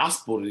the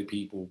gospel to the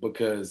people,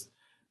 because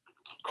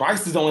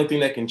Christ is the only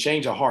thing that can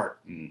change a heart.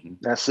 Mm-hmm.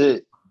 That's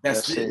it.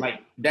 That's it.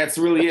 Like that's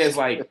really is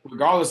like,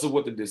 regardless of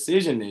what the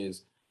decision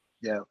is.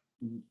 Yeah.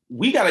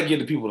 We got to give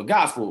the people the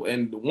gospel.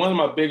 And one of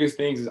my biggest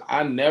things is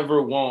I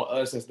never want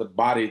us as the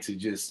body to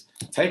just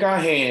take our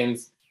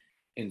hands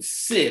and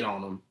sit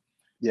on them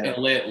and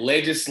let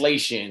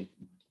legislation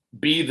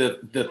be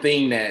the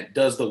thing that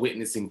does the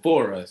witnessing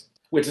for us,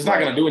 which is not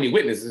going to do any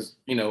witnesses.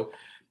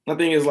 My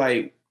thing is,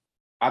 like,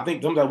 I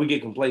think sometimes we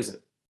get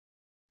complacent.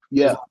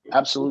 Yeah,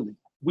 absolutely.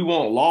 We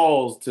want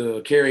laws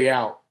to carry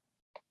out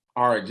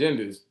our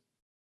agendas,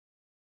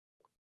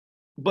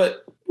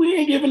 but We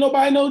ain't giving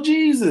nobody no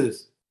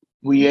Jesus.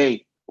 We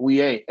ain't.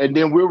 And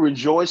then we're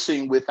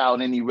rejoicing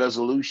without any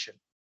resolution,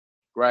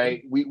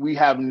 right? We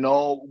have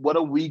no, what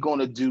are we going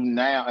to do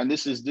now? And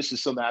this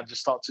is something I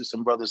just talked to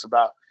some brothers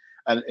about,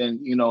 and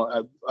you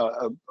know,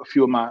 a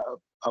few of my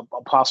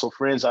apostle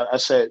friends. I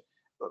said,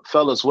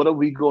 fellas, what are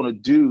we going to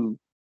do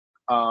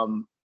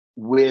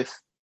with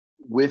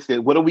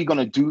it? What are we going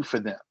to do for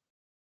them?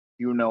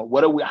 You know,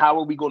 how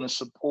are we going to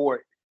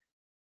support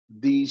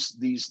these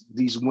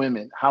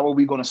women? How are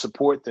we going to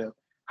support them?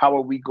 How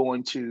are we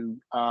going to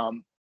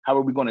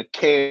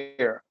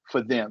care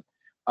for them?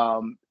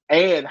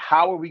 And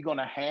how are we going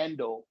to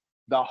handle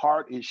the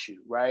heart issue,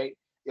 right?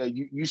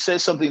 You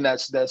said something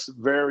that's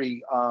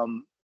very,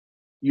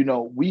 you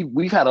know,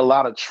 we've had a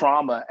lot of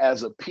trauma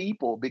as a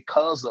people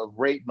because of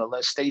rape,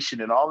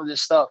 molestation, and all of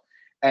this stuff,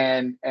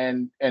 and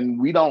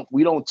we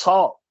don't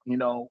talk. We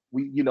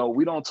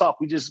don't talk.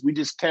 We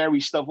just carry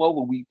stuff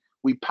over.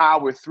 We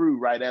power through,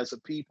 right, as a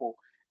people.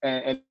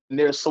 And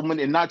there's so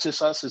many, and not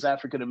just us as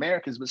African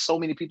Americans, but so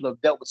many people have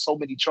dealt with so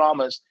many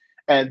traumas,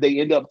 and they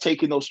end up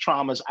taking those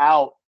traumas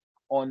out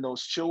on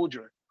those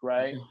children,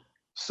 right? Mm-hmm.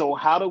 So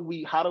how do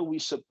we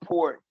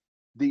support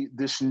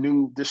this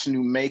new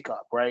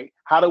makeup, right?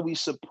 How do we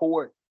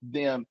support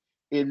them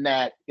in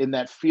that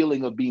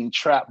feeling of being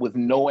trapped with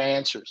no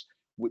answers?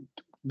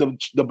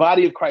 The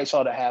body of Christ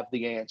ought to have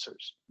the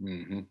answers.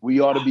 Mm-hmm. We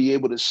ought to be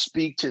able to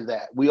speak to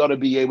that. We ought to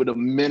be able to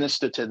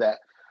minister to that,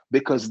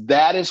 because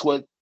that is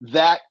what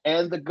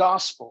and the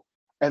gospel,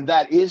 and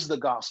that is the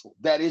gospel.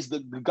 That is the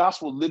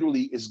gospel.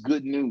 Literally is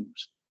good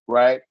news,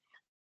 right?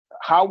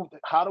 How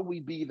do we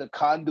be the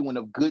conduit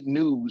of good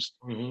news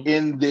mm-hmm.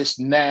 in this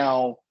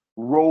now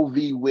Roe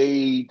v.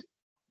 Wade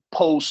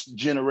post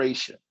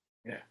generation?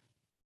 Yeah,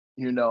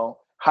 you know,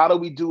 how do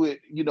we do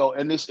it? You know,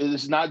 and this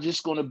is not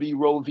just going to be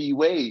Roe v.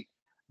 Wade.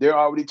 They're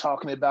already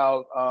talking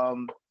about,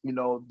 you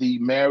know, the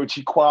Marriage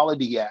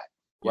Equality Act,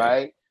 yeah.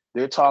 Right?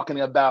 They're talking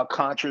about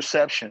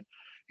contraception.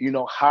 You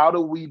know, how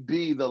do we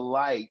be the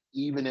light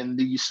even in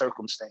these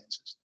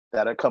circumstances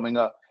that are coming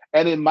up?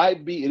 And it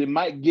might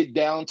get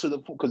down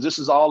to because this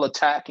is all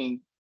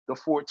attacking the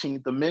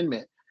 14th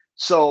Amendment.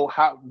 So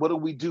what do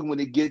we do when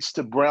it gets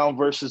to Brown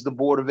versus the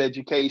Board of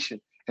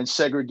Education and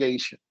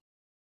segregation?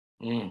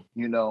 Mm.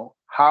 You know,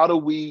 how do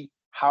we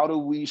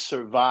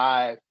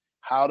survive?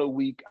 How do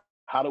we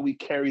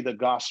carry the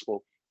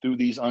gospel through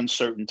these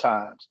uncertain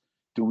times?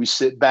 Do we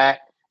sit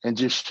back and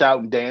just shout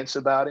and dance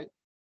about it?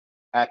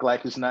 Act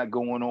like it's not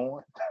going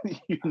on,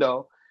 you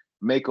know,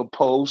 make a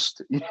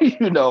post,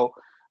 you know,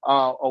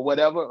 or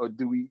whatever, or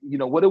do we, you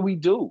know, what do we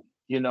do,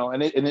 you know?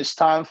 And it's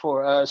time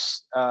for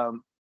us,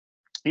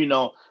 you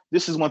know,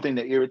 this is one thing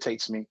that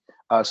irritates me,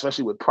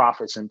 especially with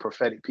prophets and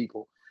prophetic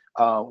people.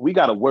 We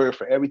got a word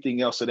for everything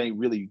else that ain't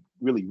really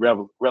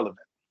relevant.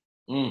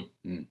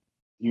 Mm-hmm.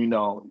 You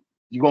know,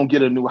 you're gonna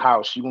get a new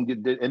house, you're gonna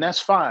get, and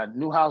that's fine.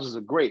 New houses are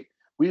great.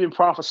 We've been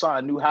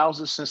prophesying new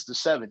houses since the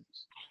 70s,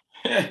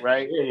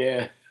 right?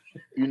 Yeah.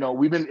 You know,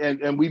 we've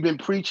been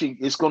preaching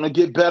it's going to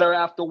get better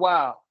after a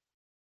while.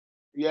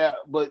 Yeah,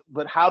 but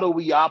how do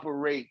we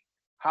operate?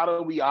 How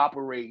do we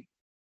operate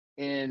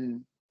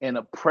in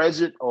a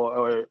present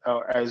or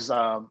as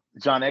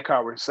John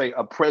Eckhart would say,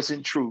 a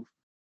present truth,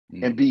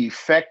 and be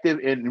effective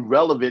and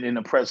relevant in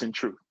the present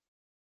truth?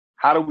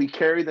 How do we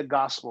carry the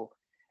gospel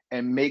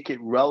and make it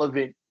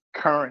relevant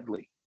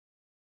currently?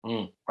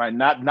 Right?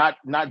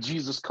 Not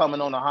Jesus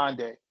coming on a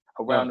Hyundai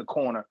around the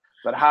corner.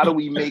 But how do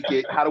we make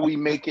it? How do we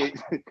make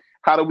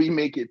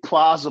it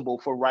plausible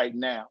for right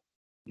now?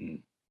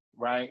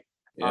 Right?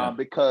 Yeah.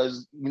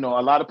 Because you know,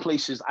 a lot of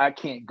places I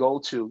can't go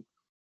to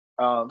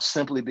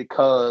simply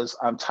because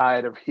I'm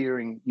tired of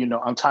hearing. You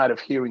know, I'm tired of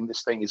hearing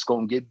this thing. It's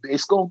gonna get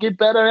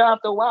better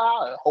after a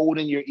while.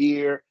 Holding your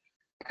ear,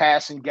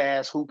 passing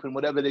gas, hooping,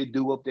 whatever they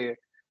do up there.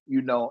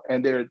 You know,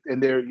 and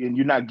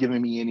you're not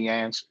giving me any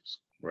answers.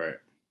 Right.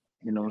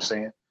 You know what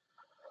I'm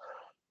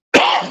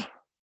saying?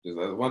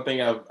 One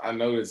thing I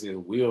noticed is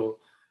we'll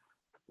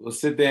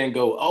sit there and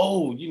go,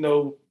 oh, you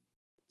know,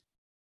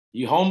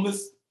 you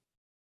homeless.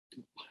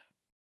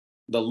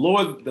 The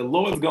Lord's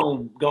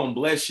gonna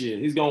bless you.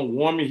 He's gonna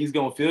warm you. He's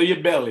gonna fill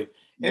your belly,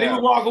 and then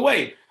we walk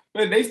away.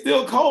 But they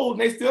still cold.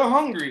 And they still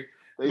hungry.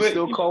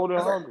 Still cold and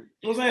hungry.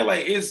 You know what I'm saying?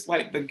 Like it's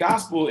like the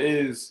gospel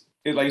is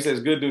like you said,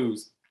 it's good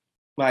news.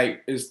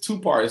 Like it's two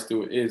parts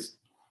to it. Is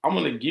I'm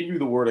going to give you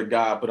the word of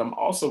God, but I'm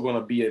also going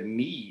to be a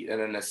need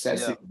and a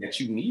necessity that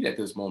you need at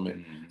this moment.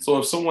 Mm-hmm. So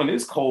if someone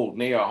is cold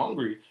and they are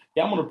hungry,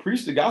 I'm going to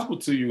preach the gospel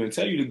to you and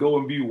tell you to go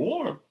and be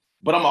warm,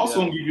 but I'm also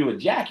going to give you a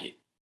jacket.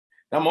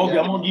 I'm going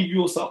to give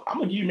you I'm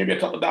going to give you maybe a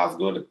couple of dollars to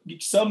go to get you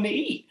something to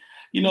eat.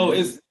 You know,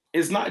 it's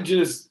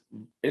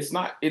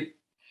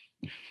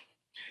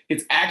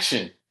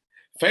action.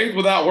 Faith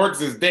without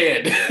works is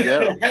dead.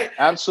 Yeah, right?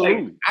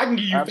 Absolutely. Like, I can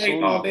give you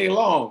faith all day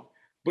long,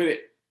 but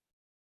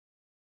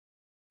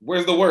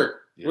where's the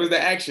work? Yeah. Where's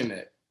the action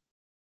at?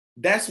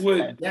 That's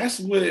what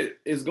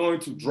is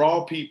going to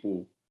draw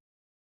people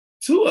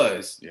to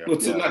us. Yeah. Well,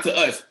 not to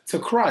us, to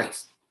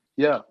Christ.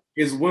 Yeah.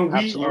 Is when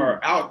we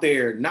are out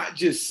there not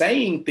just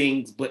saying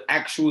things, but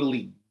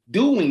actually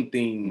doing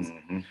things.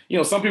 You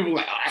know, some people are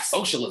like, oh, that's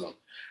socialism.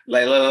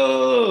 Like,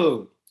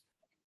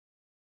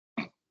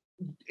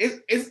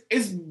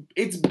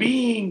 it's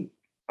being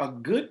a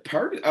good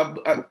person,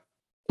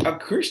 a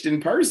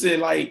Christian person.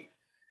 Like,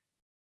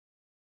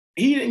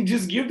 he didn't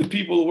just give the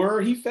people the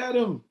word; he fed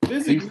them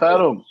physically. He fed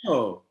them.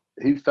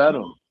 He fed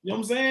them. You know what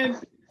I'm saying?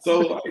 So,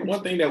 like,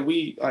 one thing that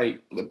we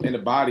like in the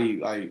body,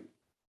 like,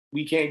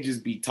 we can't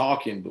just be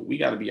talking, but we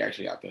got to be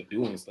actually out there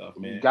doing stuff,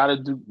 man. Got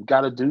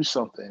to do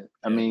something. Yeah.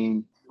 I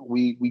mean,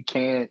 we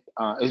can't.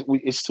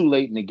 It's too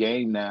late in the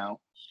game now,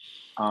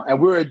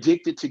 and we're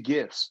addicted to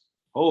gifts.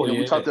 Oh, yeah.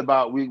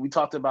 We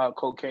talked about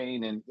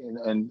cocaine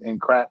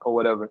and crack or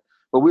whatever,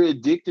 but we're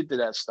addicted to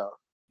that stuff.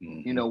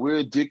 You know, we're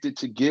addicted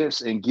to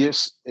gifts, and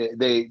gifts,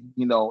 they,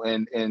 you know,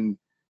 and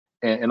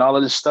all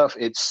of this stuff,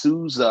 it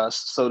soothes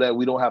us so that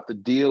we don't have to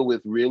deal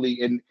with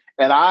really, and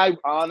I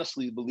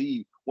honestly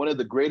believe one of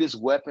the greatest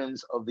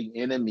weapons of the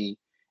enemy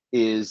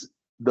is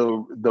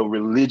the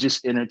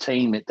religious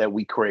entertainment that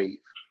we crave.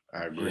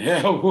 I agree.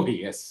 Yeah, oh,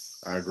 yes.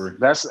 I agree.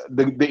 That's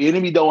the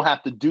enemy don't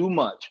have to do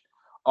much.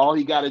 All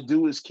he got to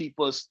do is keep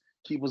us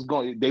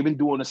going. They've been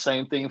doing the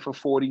same thing for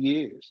 40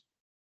 years.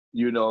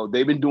 You know,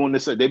 they've been doing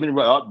this. They've been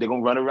up. They're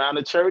gonna run around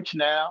the church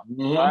now.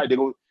 All right,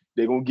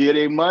 they're gonna get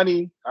their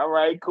money. All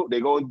right, cool. They're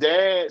gonna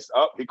dance.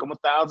 Up, here come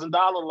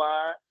 $1,000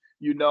 line.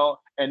 You know,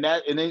 and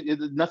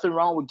there's nothing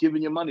wrong with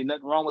giving your money.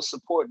 Nothing wrong with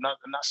support.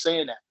 I'm not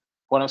saying that.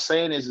 What I'm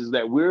saying is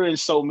that we're in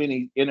so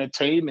many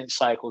entertainment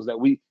cycles that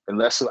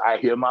unless I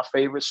hear my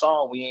favorite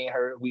song, we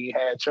ain't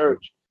had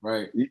church.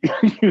 Right.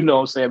 You know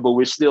what I'm saying? But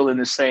we're still in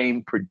the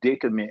same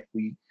predicament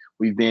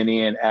we've been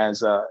in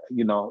as a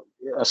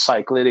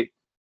cyclitic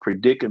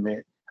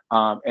predicament,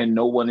 and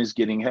no one is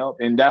getting help.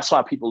 And that's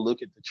why people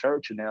look at the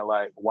church and they're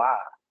like, why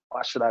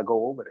should I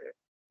go over there?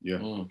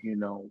 Yeah. You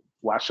know,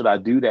 why should I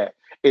do that?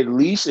 At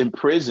least in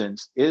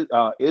prisons,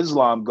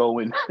 Islam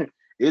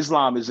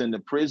Islam is in the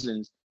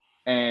prisons,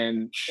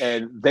 and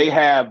they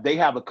have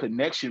a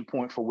connection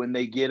point for when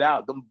they get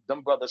out.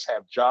 Them brothers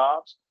have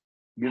jobs,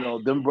 you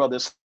know, them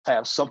brothers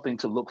have something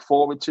to look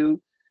forward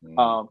to.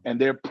 And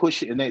they're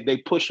pushing, and they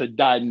push a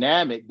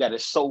dynamic that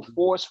is so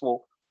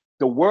forceful.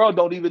 The world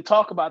don't even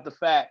talk about the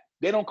fact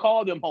they don't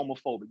call them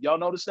homophobic. Y'all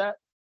notice that?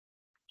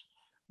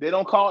 They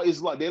don't call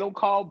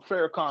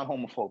Farrakhan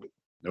homophobic.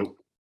 Nope.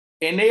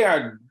 And they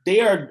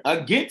are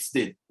against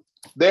it.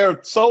 They're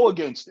so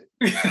against it.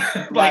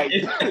 like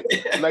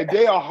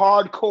they are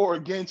hardcore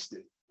against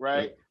it,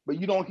 right? Yeah. But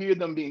you don't hear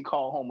them being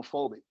called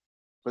homophobic.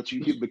 But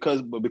you hear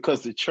because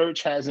the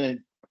church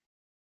hasn't,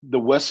 the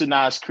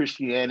westernized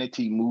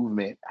Christianity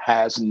movement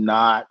has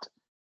not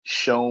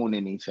shown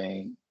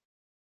anything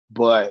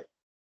but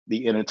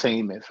the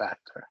entertainment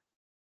factor.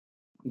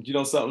 You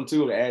know something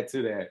too to add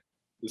to that?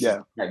 Yeah.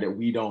 That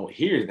we don't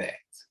hear that.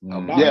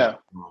 Yeah.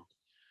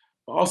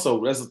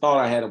 Also, that's a thought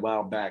I had a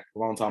while back, a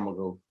long time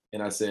ago.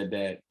 And I said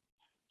that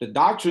the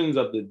doctrines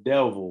of the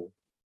devil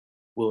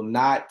will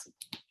not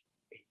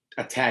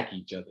attack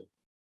each other.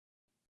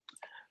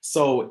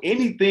 So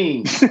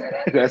anything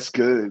that's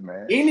good,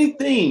 man.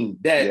 Anything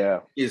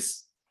that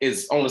is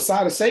on the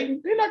side of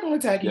Satan, they're not going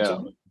to attack each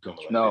other.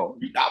 No,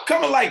 I'm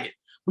coming like it,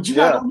 but you're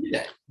not going to do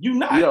that. You're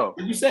not.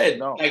 Like you said,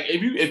 like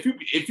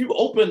if you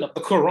open up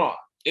the Quran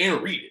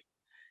and read it,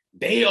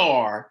 they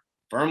are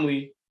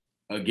firmly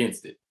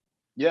against it.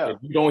 Yeah, if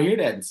you don't hear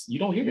that. You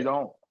don't hear.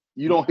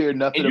 You don't hear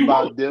nothing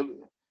about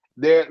them.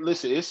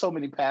 Listen, there's so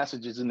many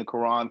passages in the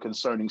Quran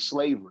concerning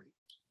slavery.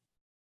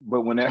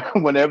 But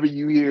whenever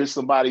you hear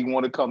somebody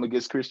want to come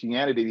against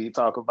Christianity, they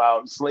talk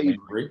about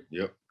slavery.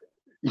 Yep.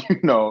 You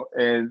know,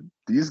 and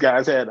these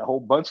guys had a whole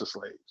bunch of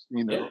slaves,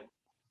 you know.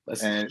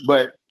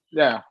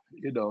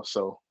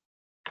 So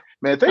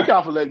man, thank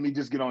y'all for letting me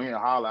just get on here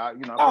and holler out.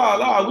 You know,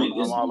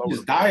 we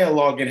just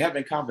dialogue and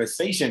having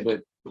conversation,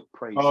 but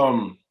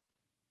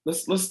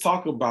let's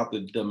talk about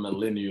the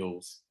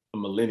millennials. The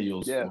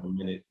millennials for a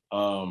minute.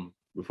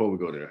 Before we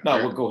go there.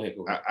 No, go ahead.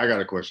 I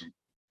got a question.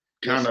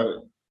 Kind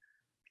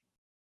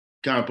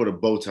of put a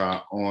bow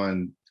tie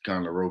on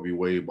kind of Roe v.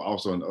 Wade, but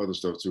also on the other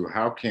stuff too.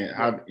 How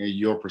in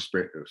your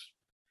perspective,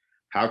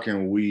 how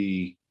can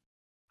we,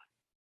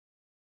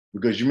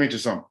 because you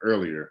mentioned something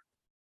earlier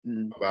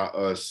about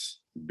us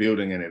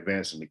building and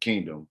advancing the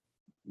kingdom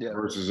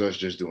versus us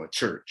just doing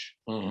church.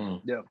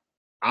 Yeah.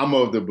 I'm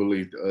of the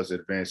belief that us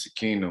advancing the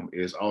kingdom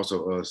is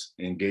also us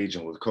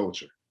engaging with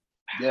culture.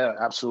 Yeah,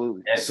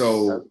 absolutely.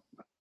 So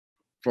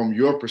from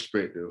your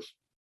perspective,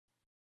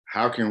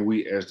 how can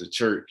we as the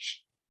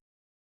church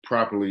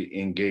properly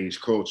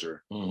engage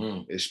culture,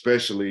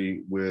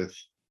 especially with,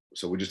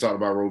 so we just talked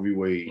about Roe v.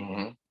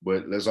 Wade,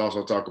 but let's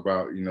also talk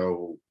about, you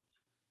know,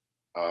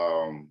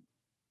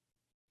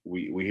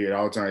 we hear it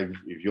all the time,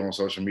 if you're on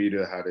social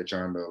media, how they're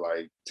trying to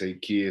like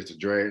take kids to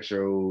drag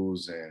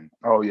shows and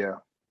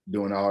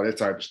doing all that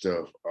type of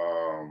stuff,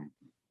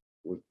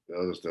 with the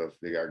other stuff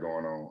they got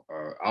going on,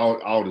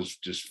 all this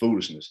just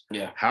foolishness.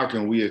 Yeah. How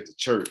can we as the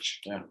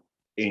church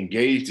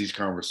engage these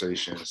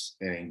conversations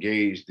and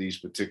engage this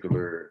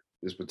particular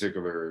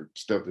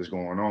stuff that's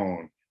going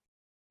on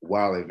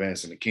while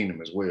advancing the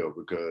kingdom as well?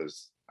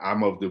 Because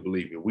I'm of the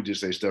belief if we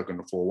just stay stuck in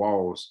the four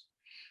walls,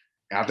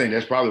 I think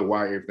that's probably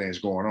why everything's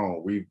going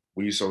on.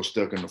 We so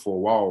stuck in the four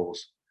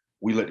walls.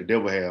 We let the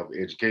devil have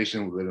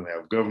education. We let him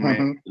have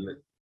government,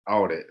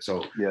 all that.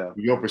 So, yeah,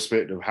 from your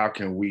perspective, how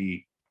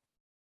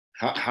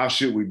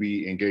should we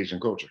be engaged in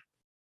culture?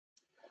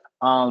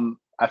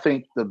 I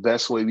think the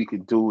best way we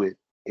could do it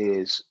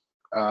is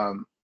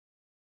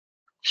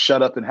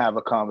shut up and have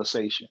a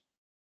conversation,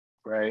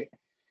 right?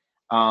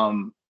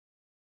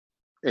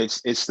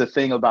 It's the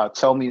thing about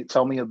tell me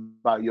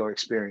about your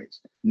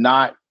experience,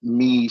 not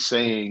me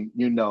saying,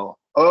 I'm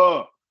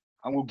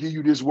gonna give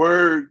you this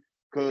word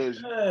because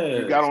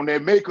you got on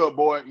that makeup,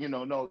 boy.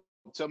 No,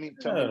 tell me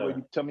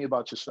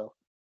about yourself.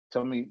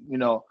 Tell me,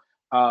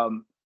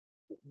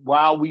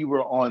 while we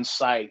were on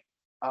site,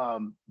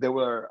 there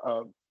were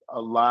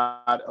a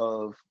lot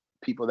of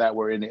people that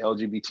were in the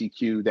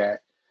LGBTQ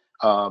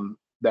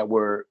that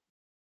were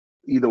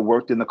either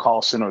worked in the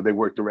call center or they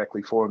worked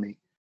directly for me.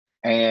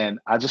 And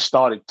I just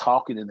started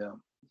talking to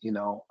them,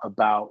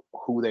 about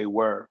who they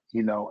were,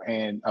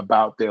 and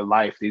about their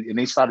life. And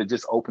they started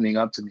just opening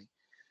up to me.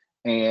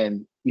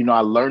 And,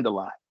 I learned a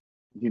lot.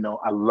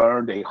 I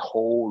learned a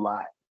whole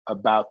lot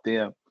about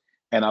them.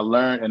 And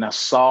I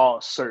saw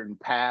certain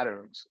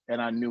patterns and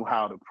I knew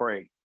how to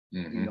pray,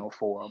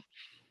 for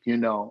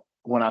them,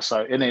 when I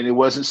saw it. And then it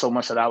wasn't so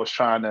much that I was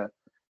trying to,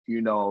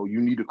 you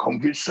need to come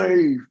get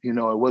saved. It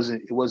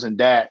wasn't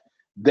that.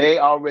 They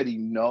already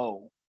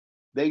know.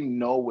 They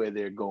know where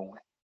they're going.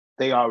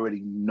 They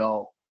already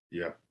know.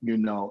 Yeah. You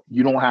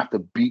don't have to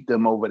beat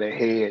them over the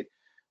head.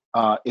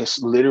 It's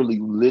literally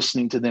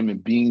listening to them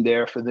and being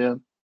there for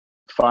them,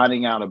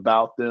 finding out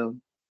about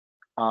them,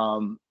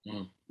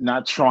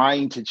 not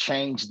trying to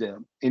change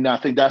them. And I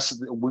think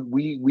that's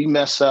we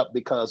mess up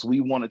because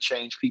we want to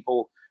change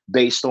people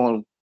based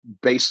on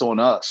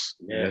us.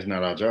 Yeah, that's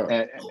not our job.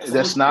 And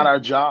that's not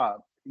our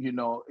job.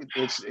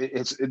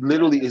 It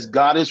literally is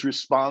God is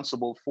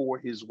responsible for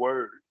his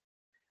word.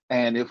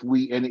 And if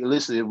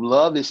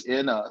love is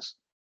in us,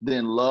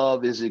 then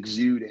love is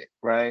exuded,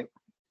 right?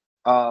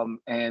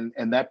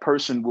 And that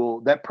person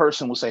will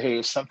say, hey,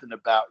 it's something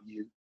about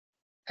you.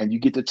 And you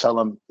get to tell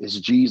them it's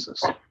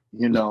Jesus,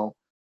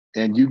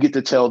 and you get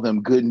to tell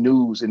them good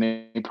news. And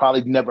they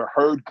probably never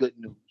heard good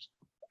news.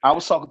 I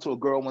was talking to a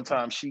girl one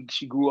time. She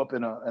grew up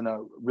in a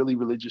really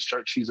religious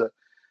church. She's a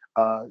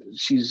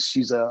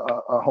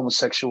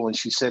homosexual, and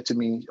she said to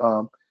me,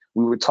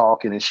 we were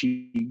talking, and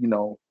she,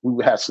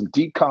 we had some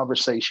deep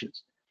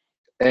conversations,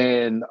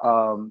 and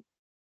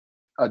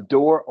a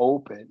door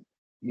opened,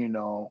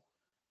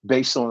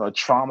 based on a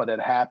trauma that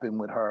happened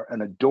with her,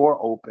 and a door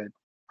opened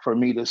for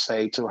me to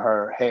say to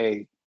her,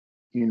 hey,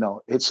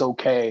 it's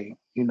okay,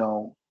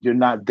 you're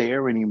not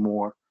there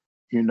anymore,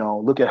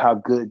 look at how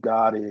good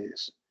God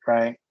is,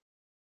 right?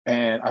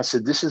 And I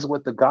said, this is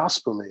what the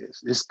gospel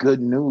is. It's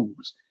good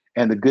news.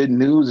 And the good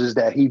news is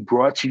that he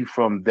brought you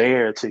from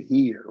there to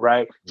here,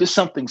 right? Just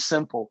something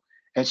simple.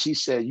 And she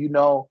said,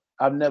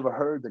 I've never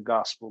heard the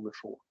gospel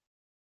before.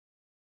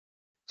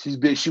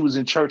 She was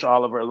in church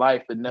all of her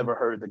life, but never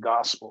heard the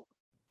gospel.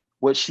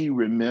 What she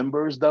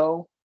remembers,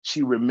 though,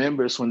 she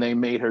remembers when they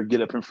made her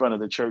get up in front of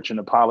the church and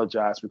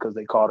apologize because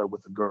they caught her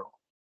with a girl.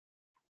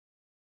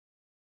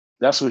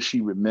 That's what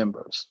she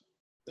remembers.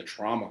 The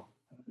trauma.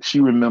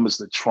 She remembers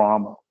the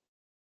trauma,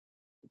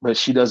 but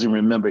she doesn't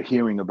remember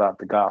hearing about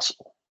the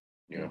gospel.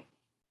 Yeah.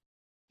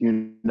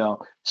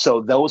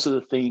 So those are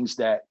the things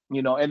that,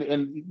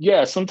 and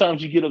yeah,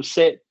 sometimes you get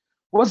upset.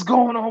 What's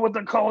going on with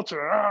the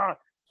culture?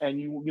 And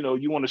you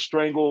want to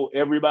strangle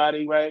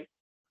everybody, right?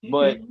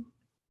 But,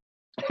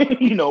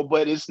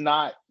 but it's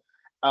not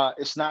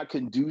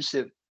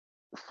conducive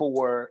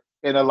for,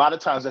 and a lot of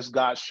times that's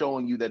God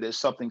showing you that there's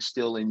something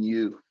still in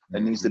you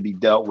that needs to be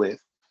dealt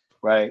with,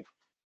 right?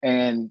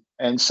 And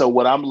so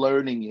what I'm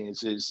learning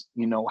is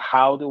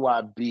how do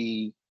I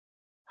be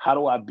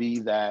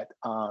that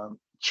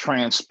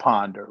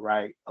transponder,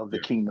 right, of the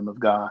kingdom of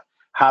God?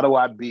 How do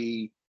I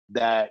be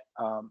that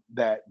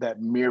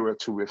mirror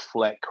to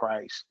reflect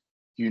Christ?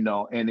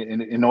 And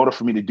in order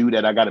for me to do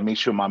that, I got to make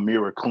sure my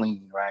mirror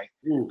clean, right?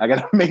 I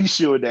got to make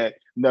sure that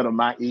none of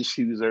my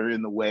issues are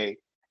in the way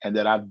and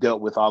that I've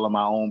dealt with all of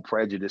my own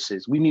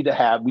prejudices. We need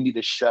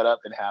to shut up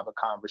and have a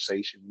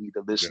conversation. We need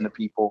to listen to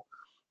people.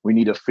 We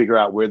need to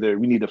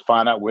we need to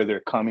find out where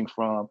they're coming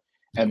from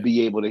and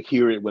be able to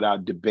hear it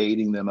without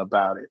debating them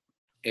about it.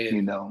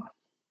 And,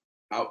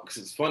 because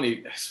it's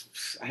funny,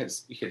 we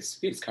had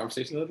this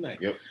conversation the other night.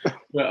 Yep.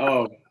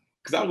 But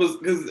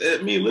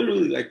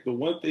literally, like the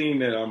one thing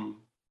that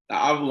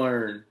I've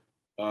learned,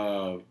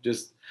 I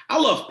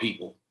love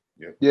people.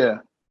 Yep. Yeah.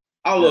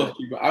 I love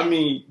people. I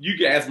mean, you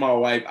can ask my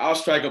wife. I'll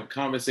strike up a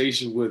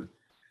conversation with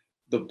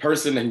the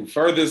person who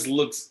furthest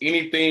resembles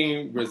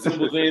anything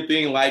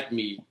like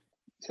me.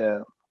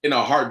 Yeah. In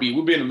a heartbeat.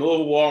 We'll be in the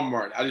middle of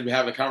Walmart. I'll just be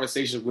having a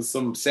conversation with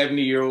some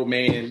 70-year-old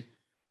man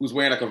who's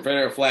wearing a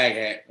Confederate flag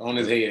hat on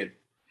his head.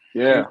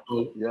 Yeah.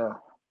 Yeah.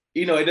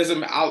 It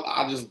doesn't.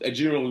 I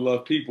genuinely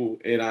love people,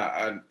 and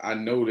I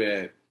know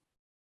that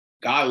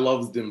God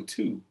loves them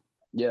too.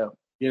 Yeah.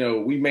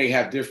 We may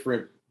have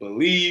different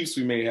beliefs,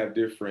 we may have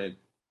different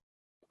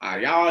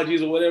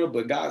ideologies or whatever,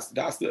 but God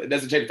still, it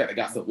doesn't change the fact that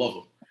God still loves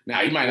them. Now,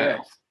 he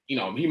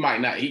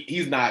might not,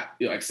 he's not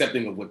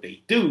accepting of what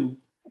they do,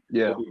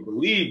 what they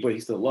believe, but he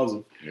still loves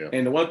them. Yeah.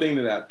 And the one thing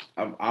that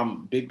I'm a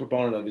big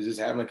proponent of is just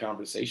having a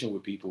conversation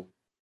with people,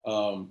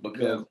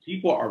 because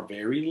people are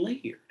very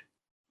layered.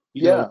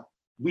 You know,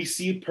 we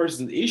see a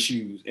person's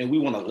issues and we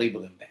want to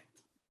label them that.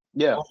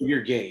 Yeah. Oh,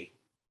 you're gay.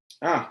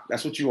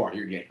 That's what you are.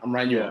 You're gay. I'm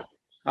writing you off.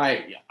 All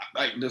right. Yeah.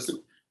 Like this.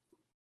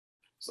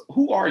 So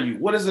who are you?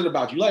 What is it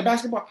about you? You like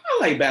basketball?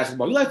 I like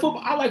basketball. You like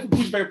football? I like football.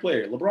 Who's your favorite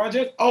player? LeBron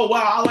James? Oh,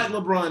 wow. I like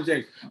LeBron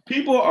James.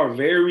 People are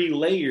very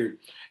layered.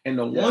 And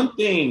the one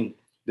thing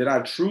that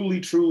I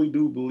truly, truly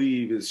do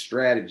believe is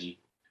strategy.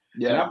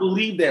 Yeah. And I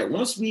believe that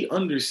once we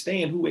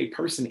understand who a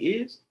person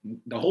is,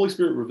 the Holy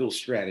Spirit reveals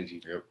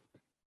strategy. Yep.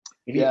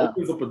 And he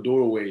opens up a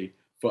doorway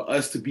for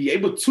us to be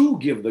able to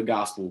give the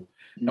gospel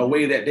a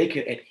way that they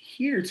can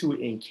adhere to it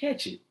and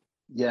catch it.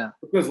 Yeah.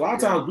 Because a lot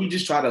of times we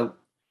just try to,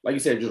 like you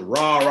said, just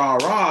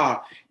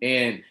rah,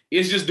 and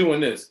it's just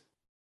doing this.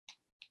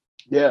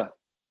 Yeah.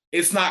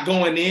 It's not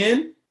going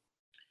in,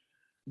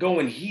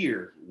 going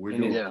here.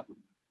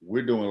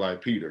 We're doing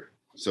like Peter.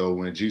 So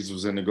when Jesus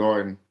was in the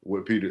garden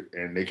with Peter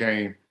and they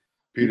came,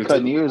 Peter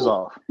cutting ears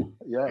off.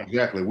 Yeah.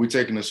 Exactly. We're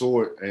taking the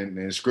sword,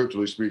 and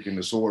scripturally speaking,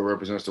 the sword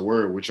represents the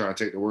word. We're trying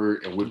to take the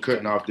word and we're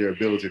cutting off their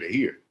ability to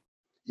hear.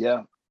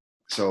 Yeah.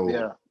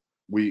 So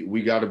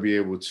we got to be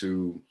able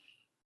to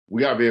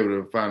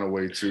find a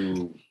way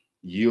to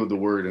yield the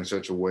word in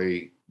such a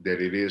way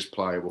that it is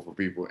pliable for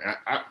people.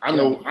 I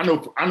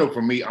know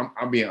for me,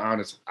 I'm being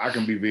honest, I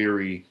can be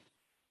very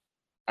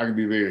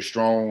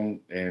strong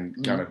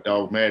and kind of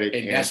dogmatic.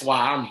 And that's why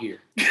I'm here.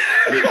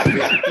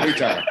 Big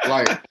time.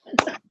 Like,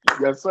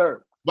 yes,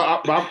 sir.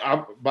 But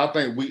I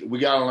think we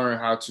got to learn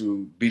how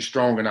to be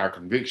strong in our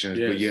convictions,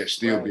 but yet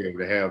still be able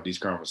to have these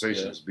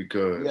conversations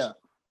because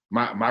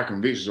my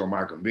convictions are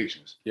my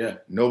convictions. Yeah.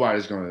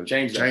 Nobody's going to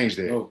change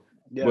that. No.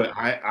 Yeah. But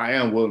I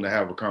am willing to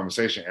have a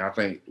conversation. And I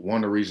think one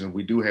of the reasons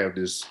we do have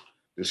this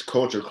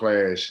culture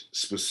clash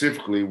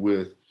specifically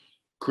with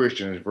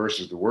Christians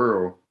versus the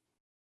world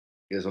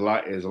is a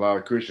lot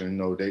of Christians,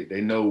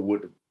 they know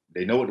what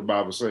the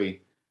Bible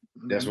say.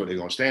 That's what they're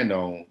gonna stand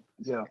on.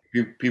 Yeah.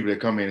 People that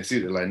come in and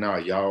see it, like, nah,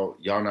 y'all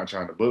not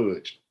trying to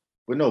budge.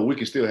 But no, we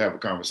can still have a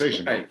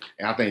conversation. Right.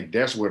 And I think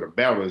that's where the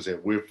battle is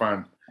at. We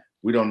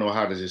don't know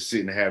how to just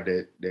sit and have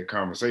that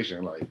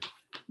conversation. Like,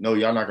 no,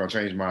 y'all not gonna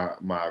change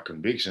my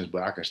convictions,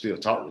 but I can still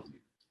talk with you.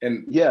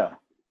 And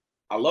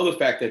I love the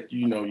fact that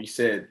you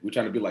said we're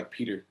trying to be like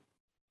Peter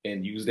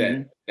and use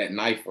that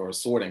knife or a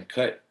sword and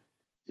cut.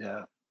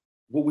 Yeah.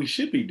 What we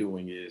should be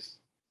doing is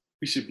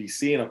we should be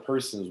seeing a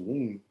person's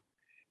wound,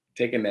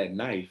 taking that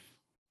knife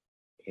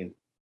and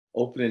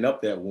opening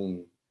up that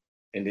wound,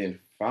 and then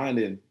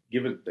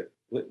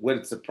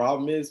what the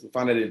problem is,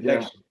 find that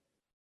infection,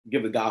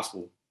 give the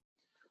gospel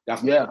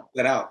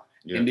that out,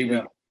 and then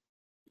we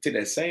take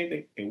that same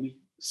thing and we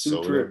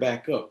suture it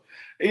back up.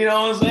 You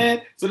know what I'm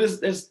saying? So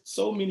there's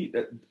so many.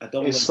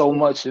 There's so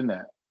much in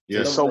that. Yeah.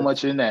 There's so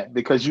much in that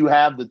because you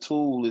have the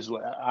tool.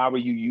 How are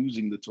you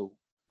using the tool?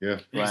 Yeah.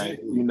 Right.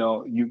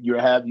 You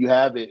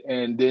have it,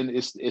 and then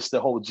it's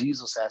the whole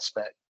Jesus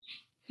aspect.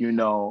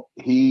 Peter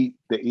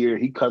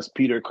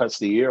cuts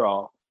the ear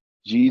off.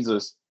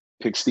 Jesus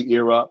picks the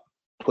ear up,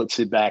 puts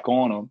it back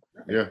on him.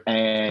 Yeah.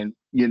 And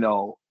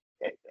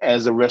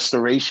as a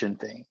restoration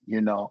thing,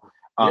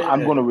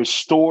 I'm going to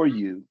restore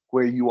you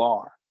where you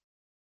are.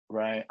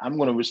 Right.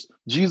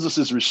 Jesus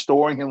is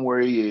restoring him where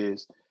he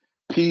is.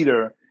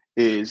 Peter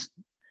is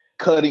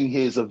cutting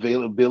his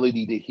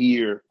availability to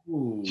hear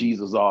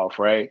Jesus off,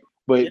 right?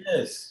 But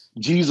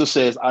Jesus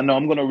says, I know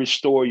I'm going to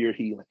restore your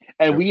healing.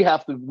 And we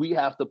have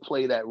to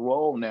play that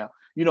role now.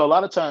 A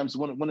lot of times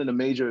one of the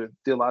major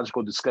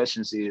theological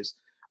discussions is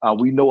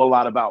we know a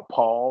lot about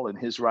Paul and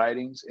his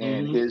writings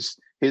and his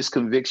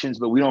convictions,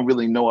 but we don't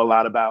really know a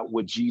lot about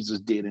what Jesus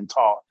did and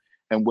taught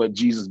and what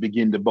Jesus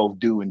began to both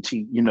do and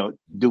teach,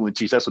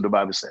 That's what the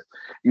Bible says,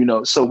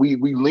 so we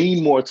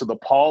lean more to the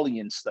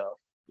Paulian stuff.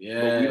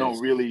 Yeah, but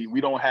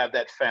we don't have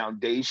that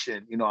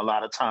foundation, a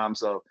lot of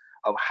times of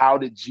how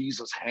did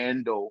Jesus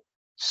handle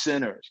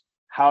sinners?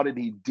 How did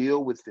he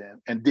deal with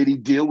them? And did he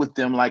deal with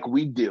them like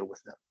we deal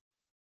with them?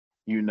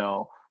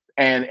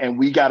 And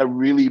we got to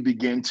really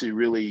begin to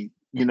really,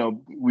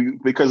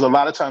 because a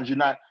lot of times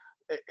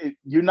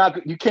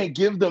you can't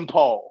give them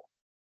Paul.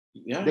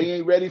 Yeah. They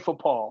ain't ready for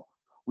Paul.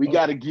 We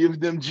got to give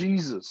them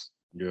Jesus.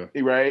 Yeah.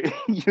 Right.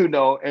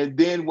 And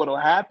then what'll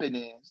happen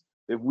is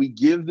if we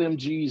give them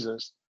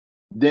Jesus,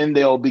 then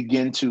they'll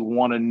begin to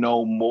want to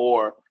know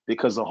more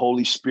because the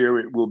Holy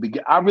Spirit will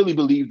begin. I really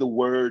believe the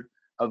word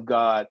of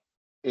God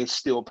is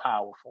still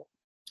powerful.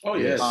 Oh,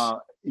 yes.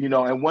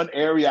 And one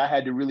area I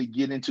had to really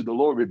get into, the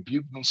Lord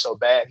rebuked me so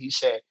bad. He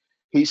said,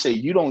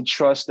 you don't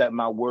trust that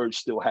my word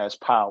still has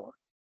power.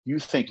 You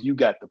think you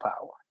got the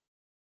power.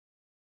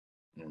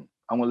 I'm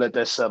going to let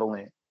that settle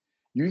in.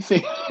 You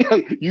think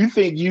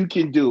you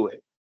can do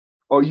it,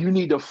 or you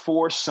need to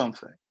force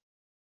something.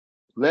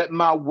 Let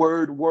my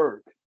word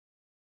work.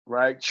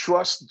 right?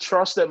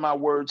 Trust that my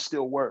word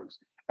still works.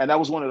 And that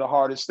was one of the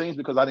hardest things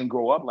because I didn't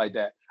grow up like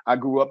that. I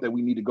grew up that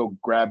we need to go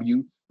grab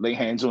you, lay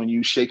hands on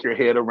you, shake your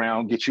head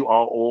around, get you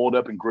all oiled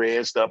up and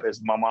greased up, as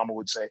my mama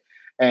would say,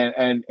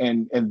 and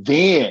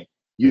then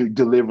your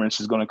deliverance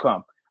is going to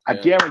come. I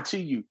guarantee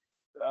you,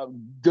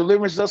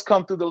 deliverance does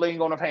come through the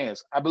laying on of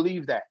hands. I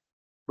believe that.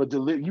 But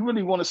you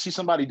really want to see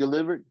somebody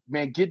delivered,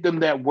 man, get them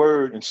that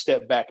word and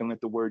step back and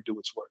let the word do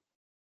its work.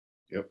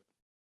 Yep.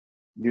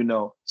 You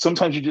know,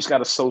 sometimes you just got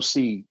to sow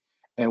seed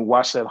and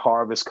watch that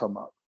harvest come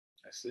up.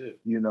 That's it.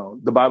 You know,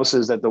 the Bible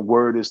says that the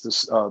word is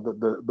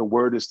the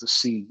word is the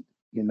seed.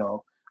 You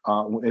know,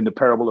 in the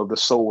parable of the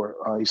sower,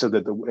 he said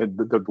that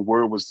the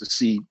word was the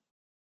seed.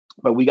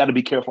 But we got to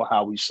be careful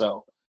how we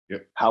sow,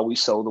 how we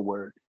sow the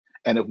word.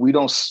 And if we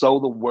don't sow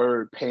the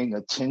word, paying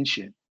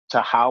attention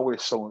to how we're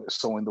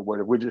sowing the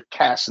word, if we're just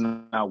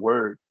casting our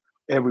word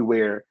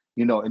everywhere,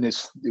 you know, and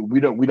we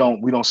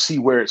don't see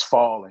where it's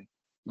falling.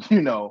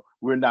 You know,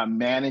 we're not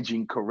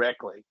managing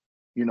correctly.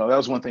 You know, that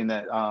was one thing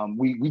that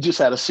we just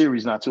had a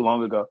series not too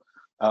long ago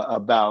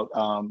about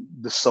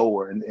the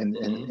sower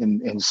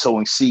and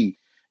sowing seed.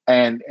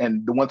 And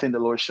the one thing the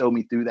Lord showed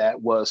me through that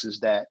is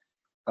that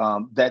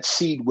that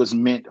seed was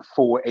meant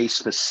for a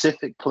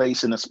specific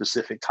place and a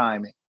specific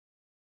timing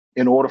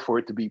in order for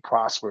it to be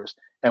prosperous.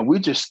 And we're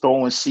just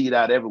throwing seed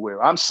out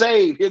everywhere. I'm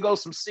saved. Here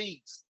goes some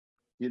seeds,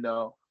 you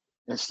know,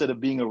 instead of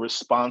being a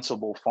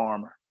responsible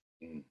farmer,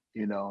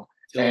 you know,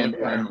 and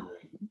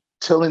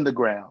tilling the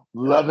ground,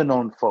 loving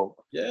on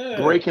folk,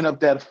 breaking up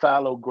that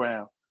fallow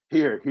ground.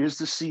 Here's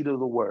the seed of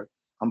the word.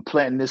 I'm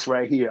planting this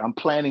right here. I'm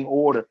planting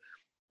order.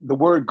 The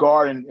word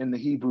garden in the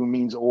Hebrew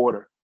means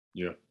order.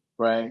 Yeah.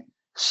 Right.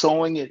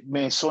 Sowing it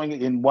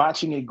and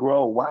watching it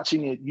grow,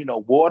 watching it, you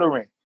know,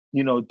 watering,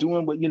 you know,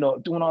 doing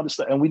all this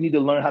stuff. And we need to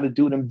learn how to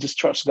do it and just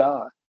trust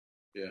God.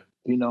 Yeah.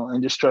 You know,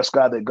 and just trust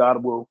God that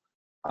God will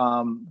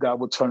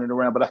turn it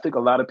around. But I think a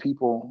lot of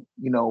people,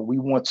 you know, we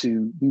want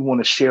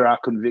to share our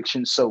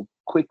convictions so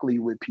quickly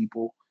with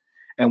people,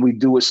 and we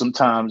do it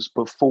sometimes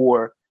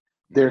before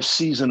their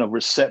season of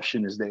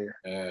reception is there.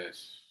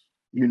 Yes.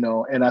 You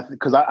know, and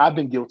because I've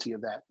been guilty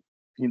of that.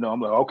 You know, I'm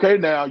like, okay,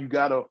 now you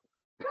gotta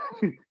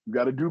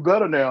do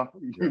better now.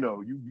 You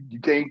know, you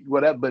can't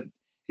whatever, but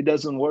it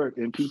doesn't work.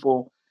 And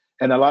people,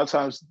 and a lot of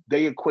times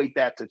they equate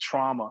that to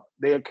trauma.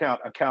 They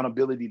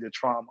accountability to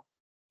trauma,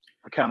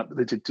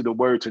 accountability to the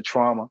word to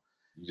trauma.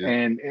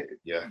 You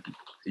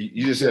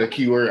just said a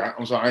key word.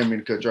 I'm sorry, I didn't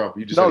mean to cut you off.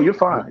 You're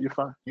fine. You're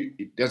fine.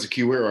 That's a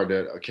key word, right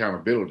there,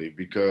 accountability.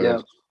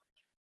 Because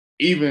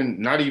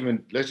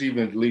let's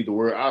even leave the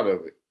word out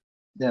of it.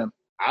 Yeah.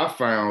 I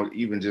found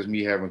even just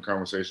me having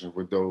conversations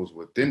with those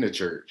within the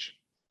church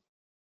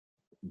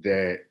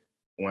that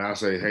when I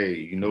say, hey,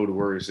 you know, the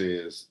word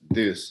says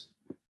this,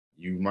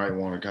 you might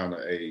want to kind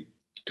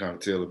of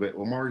tell a bit.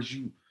 Well, Maurice,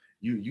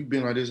 you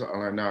been like this. I'm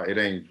like, nah, it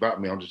ain't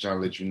about me. I'm just trying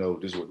to let you know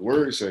this is what the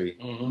word say,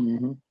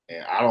 and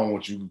I don't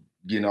want you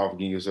getting off and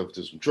getting yourself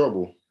into some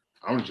trouble.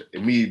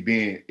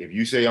 If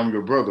you say I'm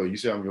your brother, you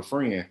say I'm your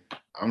friend,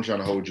 I'm trying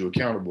to hold you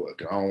accountable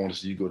because I don't want to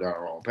see you go down the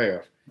wrong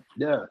path.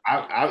 Yeah,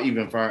 I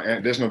even find,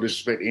 and there's no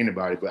disrespect to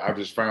anybody, but I've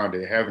just found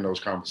that having those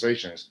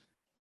conversations,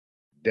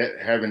 that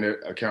having that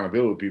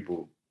accountability,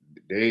 people,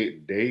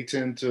 they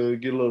tend to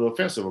get a little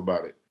offensive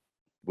about it.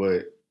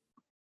 But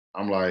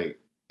I'm like,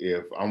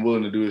 if I'm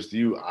willing to do this to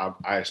you,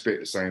 I expect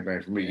the same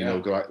thing from me. You know,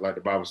 like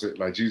the Bible said,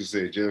 like Jesus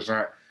said, judge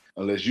not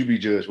unless you be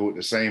judged with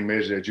the same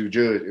measure that you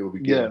judge, it will be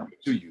given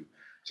to you.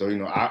 So, you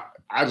know,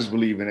 I just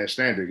believe in that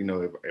standard. You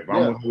know, if I'm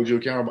going to hold you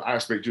accountable, I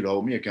expect you to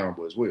hold me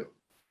accountable as well.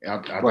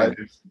 And I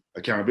think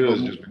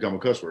accountability has just become a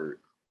cuss word.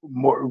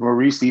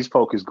 Maurice, these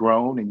folk is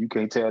grown, and you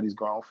can't tell these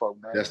grown folk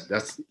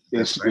that.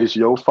 It's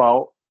your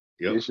fault.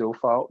 Yep. It's your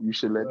fault. You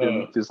should let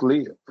them just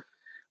live.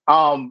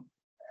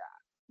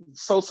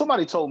 So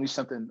somebody told me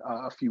something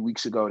a few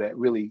weeks ago that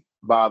really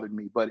bothered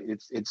me, but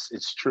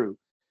it's true.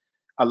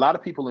 A lot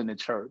of people in the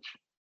church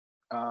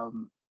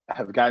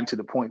have gotten to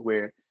the point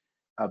where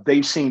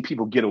they've seen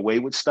people get away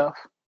with stuff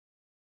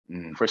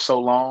for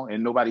so long,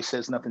 and nobody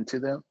says nothing to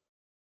them.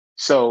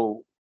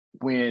 So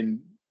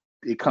when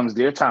it comes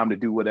their time to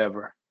do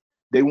whatever,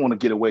 they want to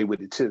get away with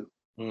it too.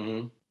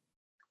 Mm-hmm.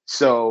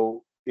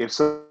 So if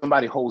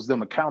somebody holds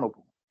them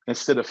accountable,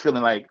 instead of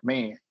feeling like,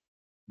 man,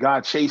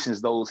 God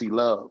chastens those he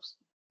loves,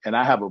 and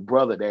I have a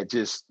brother that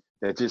just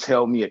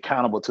held me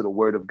accountable to the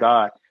word of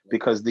God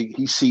because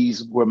he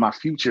sees where my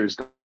future is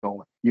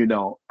going. You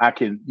know, I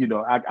can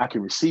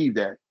receive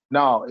that.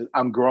 No,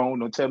 I'm grown.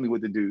 Don't tell me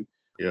what to do.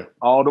 Yeah.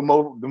 All them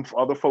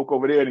other folk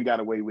over there and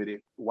got away with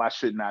it. Why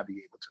shouldn't I be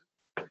able to?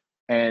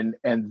 And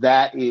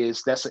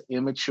that's an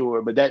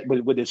immature. But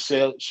what it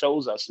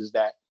shows us is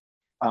that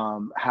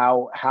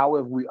how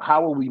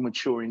are we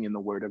maturing in the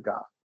word of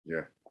God?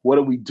 Yeah. What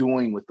are we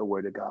doing with the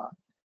word of God?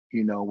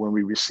 You know, when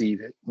we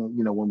receive it,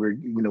 you know, when we're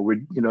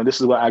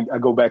this is why I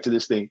go back to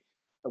this thing.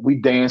 We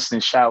danced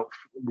and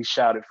we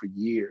shouted for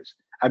years.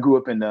 I grew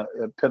up in the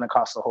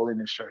Pentecostal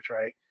Holiness Church,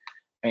 right?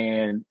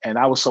 And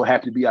I was so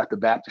happy to be at the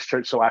Baptist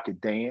church so I could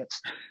dance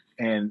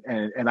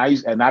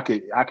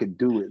I could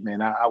do it,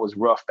 man. I was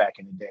rough back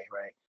in the day,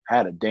 right? I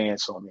had a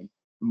dance on me,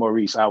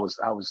 Maurice. I was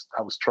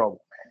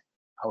trouble, man.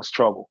 I was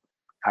trouble.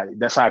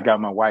 That's how I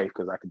got my wife,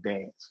 because I could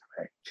dance,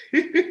 right?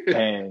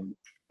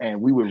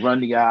 and we would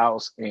run the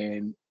aisles,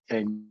 and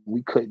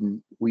we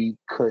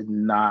could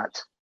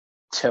not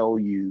tell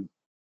you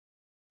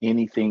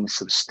anything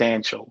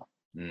substantial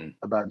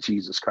about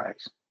Jesus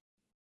Christ.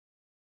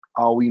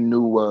 All we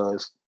knew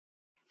was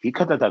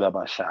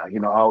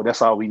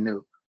that's all we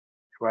knew,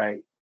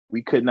 right?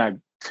 We could not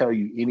tell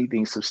you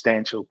anything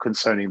substantial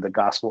concerning the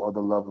gospel or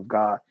the love of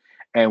God.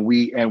 And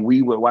we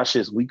would, watch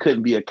this, we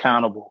couldn't be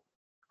accountable.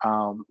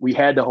 We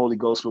had the Holy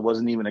Ghost, but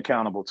wasn't even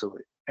accountable to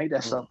it. Ain't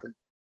that something?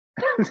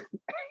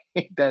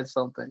 Ain't that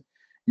something?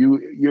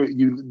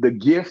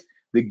 The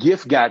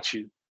gift got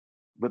you,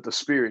 but the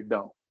Spirit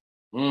don't.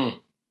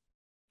 Can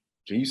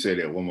you say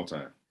that one more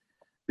time?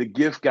 The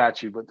gift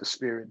got you, but the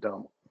Spirit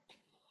don't.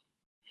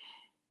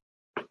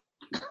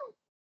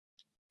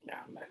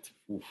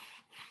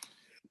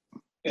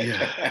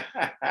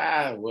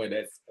 Yeah, boy,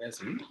 that's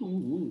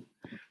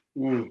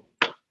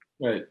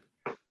right.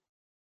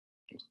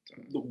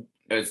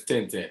 That's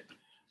 10-10.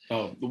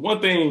 The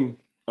one thing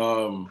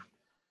I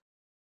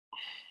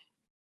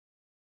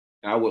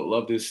would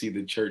love to see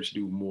the church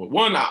do more.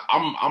 One,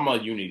 I'm a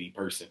unity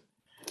person.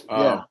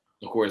 Of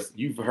course,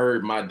 you've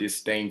heard my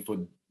disdain for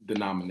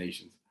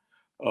denominations.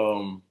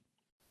 So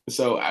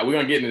we're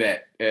gonna get into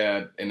that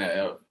in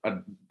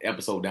an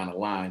episode down the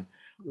line.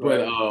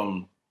 Right.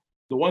 But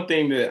the one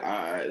thing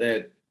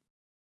that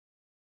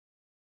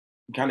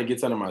kind of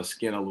gets under my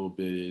skin a little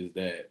bit is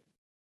that,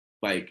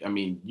 like, I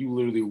mean, you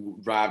literally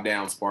drive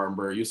down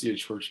Spartanburg, you'll see a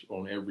church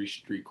on every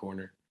street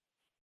corner.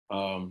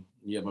 You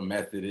have a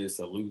Methodist,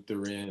 a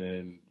Lutheran,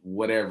 and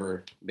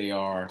whatever they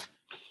are.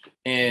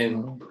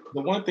 And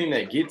the one thing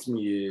that gets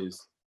me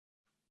is,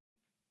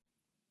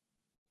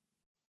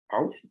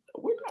 we're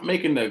not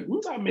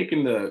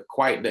making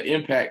quite the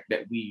impact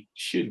that we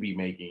should be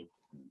making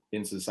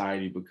in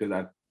society, because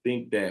I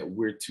think that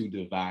we're too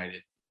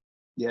divided.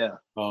 Yeah.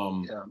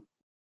 The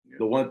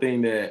one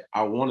thing that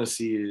I want to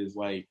see is,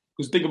 like,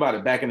 because think about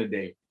it, back in the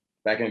day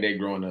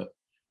growing up,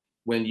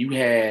 when you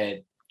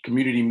had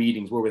community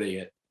meetings, where were they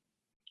at?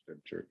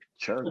 At church.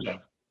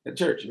 At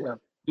church. Yeah.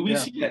 Do we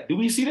see that? Do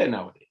we see that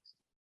nowadays?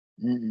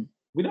 Mm-mm.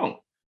 We don't.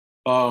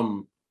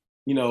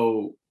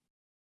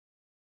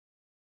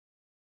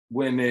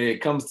 When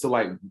it comes to,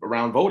 like,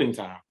 around voting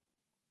time,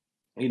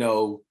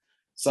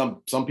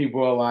 some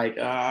people are like,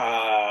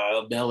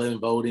 mail-in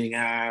voting,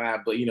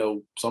 but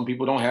some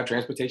people don't have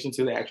transportation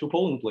to the actual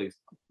polling place.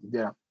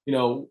 Yeah.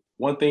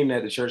 One thing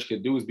that the church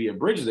could do is be a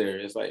bridge there.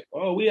 It's like,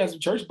 oh, we have some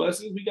church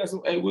buses. We got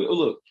some, hey,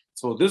 look,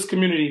 so this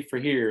community for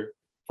here,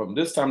 from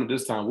this time to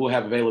this time, we'll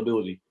have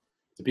availability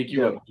to pick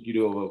you up and you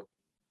do a vote.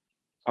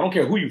 I don't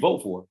care who you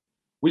vote for.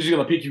 We're just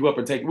gonna pick you up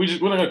and take. We're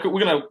gonna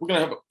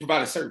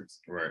provide a service.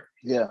 Right.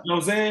 Yeah. You know what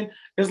I'm saying?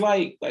 It's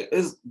like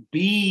let's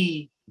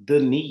be the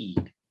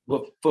need,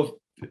 but for,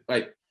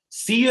 like,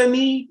 see a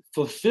need,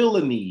 fulfill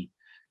a need.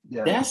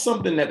 Yeah. That's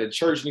something that the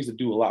church needs to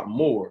do a lot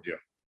more. Yeah.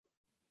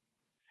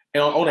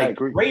 And on a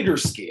greater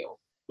scale,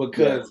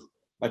 because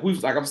like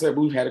I've said,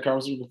 we've had a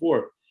conversation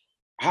before.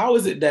 How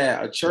is it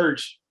that a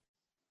church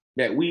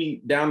that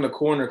we down the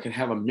corner can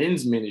have a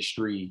men's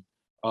ministry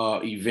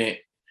event,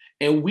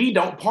 and we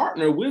don't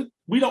partner with,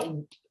 we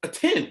don't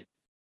attend?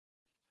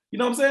 You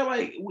know what I'm saying?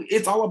 Like,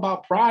 it's all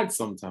about pride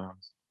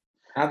sometimes.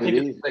 I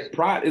think like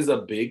pride is a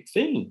big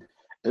thing.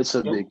 It's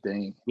a big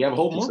thing. We have a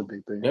whole month. It's a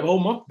big thing. We have a whole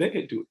month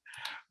decade to it.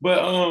 But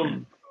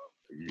I'm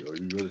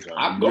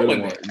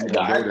going there.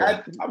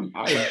 I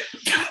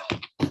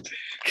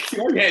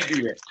can't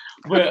do that.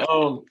 But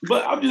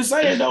I'm just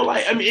saying though,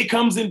 like, I mean, it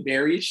comes in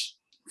various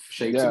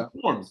shapes and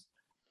forms.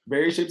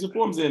 Various shapes and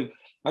forms. And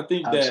I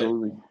think that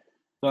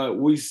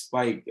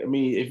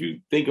if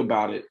you think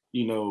about it,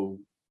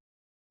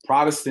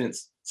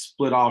 Protestants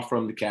split off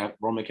from the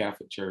Roman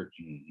Catholic Church,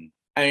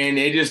 and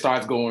it just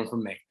starts going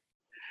from there.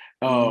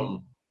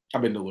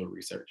 I've been doing a little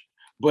research,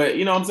 but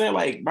you know what I'm saying?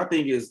 Like, my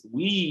thing is,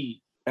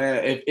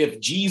 if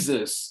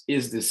Jesus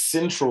is the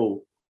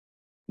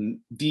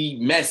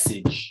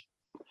message,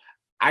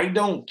 I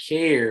don't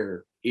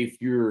care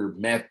if you're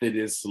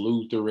Methodist,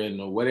 Lutheran,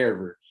 or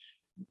whatever.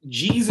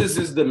 Jesus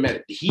is the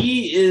method.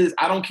 He is.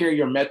 I don't care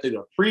your method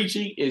of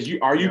preaching.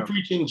 Are you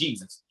preaching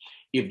Jesus?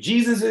 If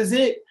Jesus is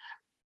it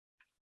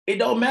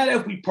don't matter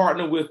if we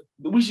partner with.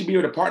 We should be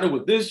able to partner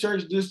with this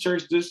church, this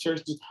church, this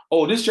church.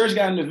 This church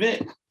got an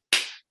event.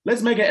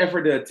 Let's make an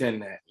effort to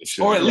attend that,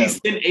 or at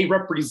least send a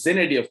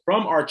representative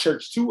from our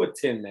church to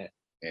attend that.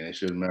 And it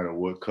shouldn't matter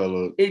what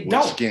color,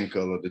 skin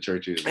color the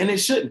church is. And it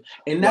shouldn't.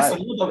 And that's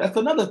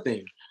another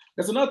thing.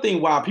 That's another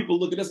thing why people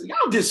look at us.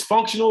 Y'all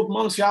dysfunctional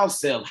amongst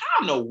yourselves.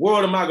 How in the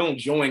world am I going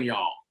to join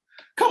y'all?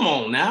 Come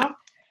on now.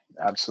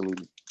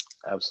 Absolutely.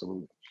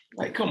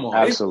 Like, come on.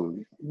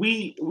 Absolutely.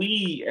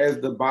 We as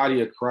the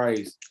body of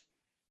Christ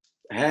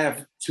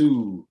have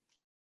to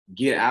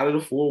get out of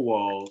the four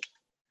walls,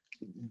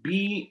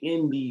 be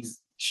in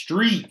these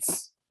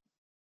streets.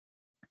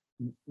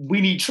 We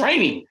need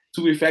training.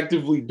 to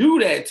effectively do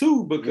that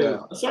too,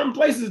 because certain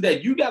places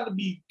that you gotta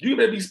be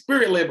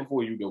spirit led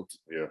before you go to.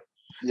 Yeah.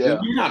 Yeah.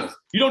 Be honest.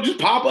 You don't just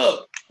pop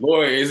up.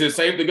 Lord, is it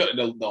safe to go?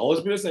 The Holy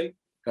Spirit say,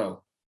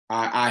 go.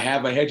 I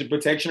have a hedge of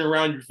protection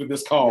around you for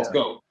this cause. Yeah.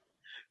 Go.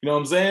 You know what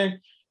I'm saying?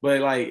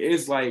 But like,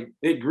 it's like,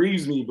 it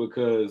grieves me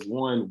because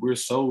one, we're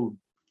so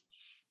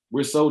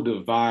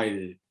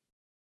divided.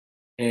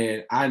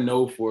 And I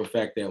know for a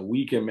fact that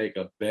we can make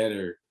a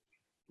better,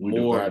 we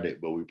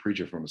divided, but we preach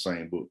it from the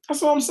same book.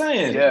 That's what I'm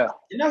saying. Yeah.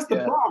 And that's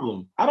the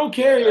problem. I don't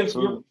care if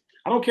you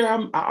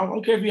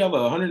have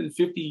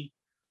 150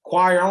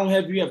 choir. I don't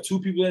have if you have 2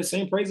 people that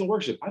sing praise and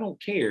worship. I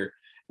don't care.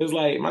 It's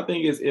like, my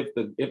thing is, if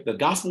the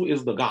gospel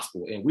is the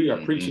gospel and we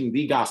are preaching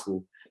the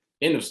gospel,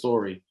 end of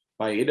story.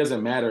 Like, it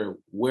doesn't matter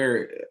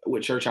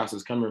what church house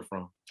is coming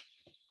from.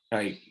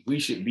 Like, we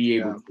should be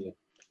able to,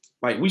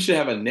 like, we should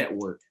have a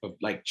network of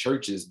like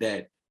churches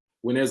that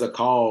when there's a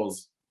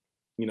cause,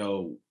 you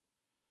know,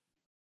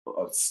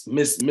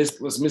 Miss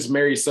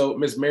Mary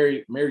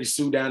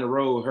Sue down the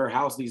road, her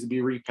house needs to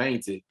be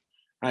repainted.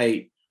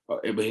 Like,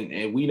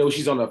 and we know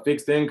she's on a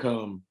fixed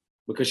income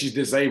because she's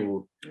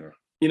disabled. Yeah.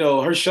 You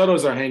know, her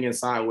shutters are hanging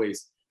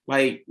sideways.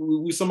 Like,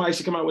 somebody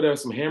should come out with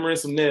some hammer and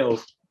some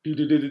nails from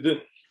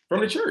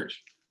the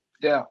church.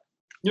 Yeah.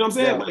 You know what I'm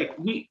saying? Yeah.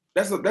 Like,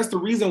 that's the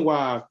reason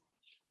why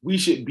we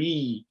should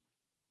be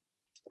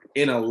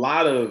in a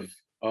lot of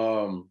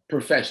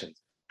professions.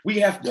 We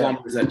have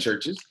plumbers at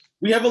churches.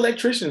 We have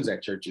electricians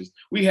at churches.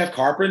 We have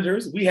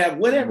carpenters. We have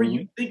whatever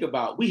you think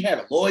about. We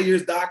have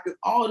lawyers, doctors,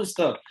 all this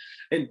stuff.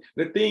 And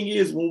the thing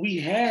is, when we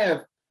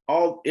have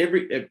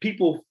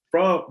people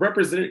from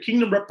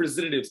kingdom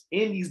representatives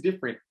in these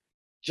different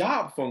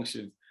job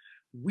functions,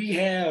 we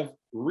have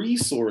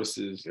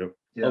resources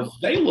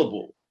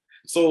available.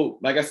 So,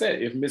 like I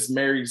said, if Miss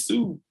Mary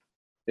Sue,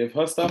 if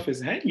her stuff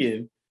is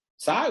hanging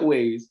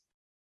sideways,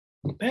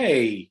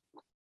 hey,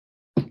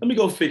 let me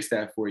go fix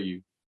that for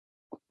you.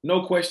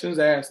 No questions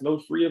asked, no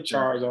free of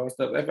charge, all that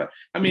stuff.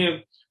 I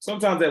mean,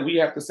 sometimes that we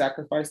have to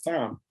sacrifice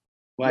time.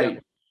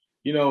 Like,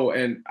 you know,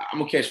 and I'm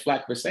gonna catch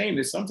flack for saying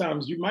this.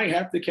 Sometimes you might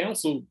have to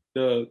cancel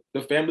the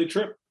family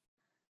trip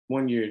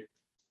one year.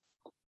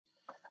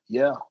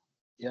 Yeah.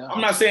 Yeah. I'm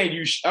not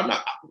saying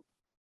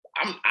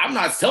I'm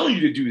not telling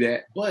you to do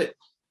that, but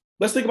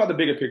let's think about the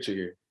bigger picture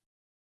here.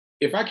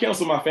 If I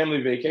cancel my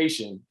family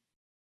vacation,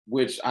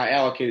 which I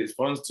allocated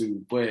funds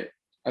to, but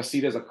I see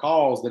there's a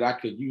cause that I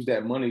could use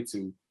that money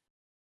to,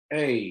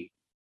 hey,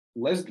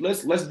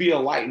 let's be a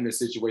light in this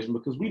situation,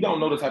 because we don't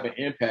know the type of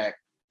impact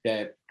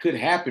that could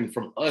happen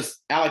from us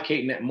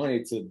allocating that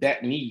money to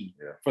that need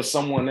for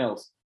someone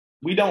else.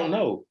 We don't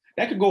know.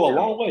 That could go a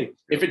long way.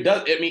 If it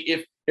does, I mean,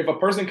 if a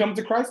person comes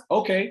to Christ,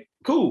 okay,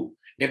 cool.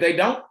 If they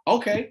don't,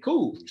 okay,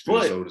 cool.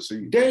 But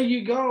there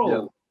you go.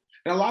 Yeah.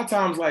 And a lot of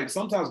times, like,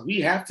 sometimes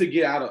we have to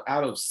get out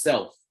of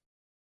self,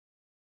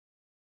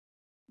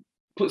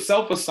 put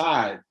self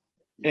aside,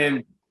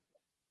 and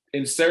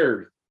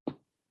serve.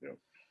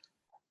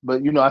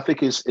 But, you know, I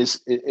think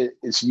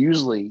it's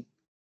usually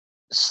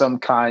some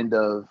kind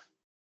of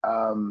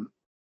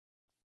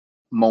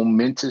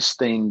momentous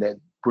thing that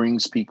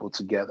brings people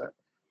together.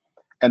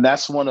 And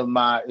that's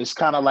it's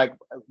kind of like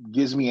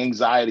gives me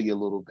anxiety a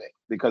little bit,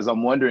 because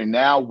I'm wondering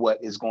now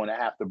what is going to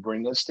have to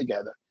bring us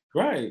together.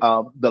 Right.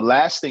 The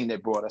last thing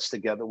that brought us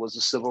together was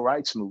the civil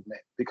rights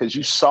movement, because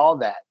you saw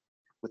that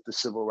with the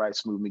civil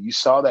rights movement. You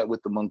saw that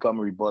with the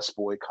Montgomery bus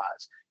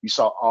boycotts. You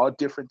saw all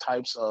different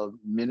types of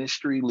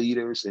ministry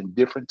leaders and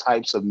different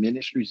types of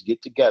ministries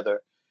get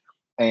together,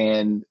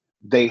 and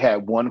they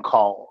had one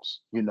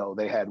cause, you know,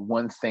 they had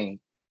one thing.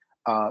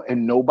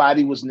 And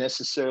nobody was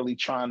necessarily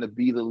trying to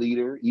be the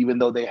leader, even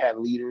though they had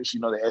leaders, you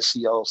know, the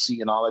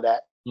SCLC and all of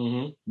that.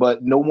 Mm-hmm.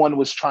 But no one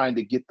was trying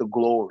to get the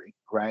glory,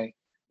 right?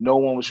 No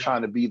one was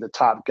trying to be the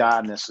top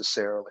guy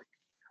necessarily.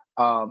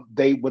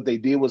 What they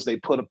did was they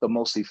put up the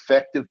most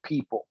effective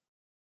people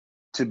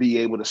to be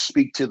able to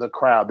speak to the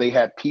crowd. They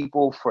had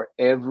people for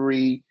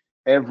every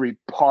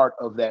part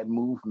of that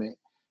movement.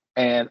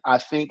 And I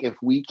think if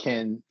we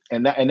can,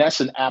 and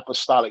that's an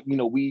apostolic, you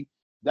know,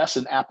 that's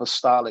an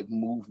apostolic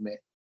movement,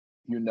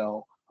 you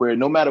know, where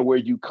no matter where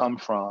you come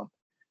from,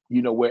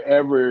 you know,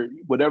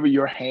 whatever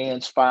your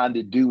hands find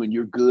to do and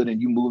you're good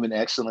and you moving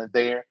excellent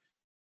there,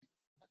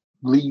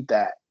 lead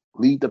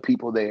the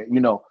people there, you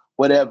know,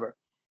 whatever.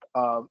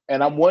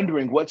 And I'm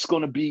wondering what's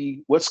going to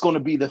be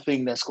the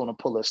thing that's going to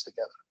pull us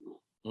together.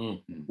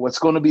 Mm-hmm. What's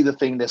going to be the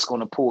thing that's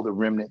going to pull the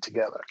remnant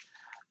together.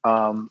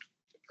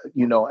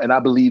 You know, and I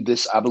believe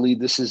this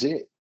is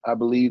it. I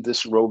believe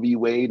this Roe v.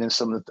 Wade and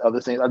some of the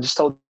other things. I just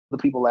told the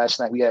people last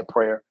night, we had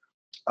prayer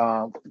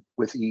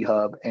with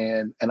eHub,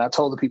 and I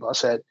told the people, I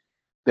said,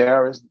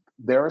 there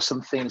are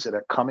some things that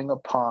are coming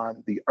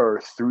upon the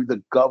earth through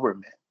the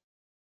government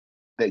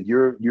that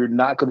you're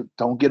not gonna,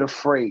 don't get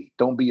afraid.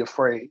 Don't be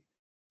afraid.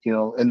 You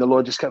know, and the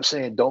Lord just kept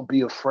saying, don't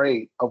be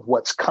afraid of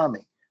what's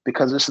coming,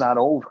 because it's not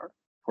over,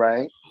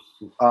 right?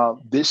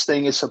 These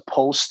things are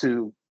supposed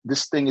to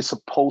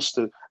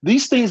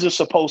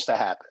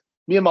happen.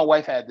 Me and my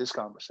wife had this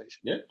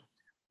conversation. Yeah.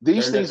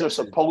 These things are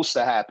supposed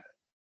to happen.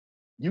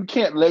 You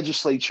can't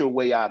legislate your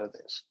way out of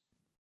this.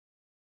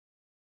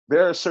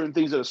 There are certain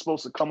things that are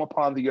supposed to come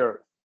upon the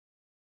earth.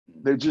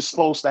 They're just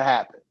supposed to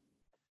happen.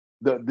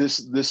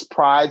 This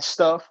pride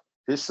stuff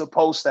is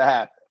supposed to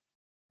happen,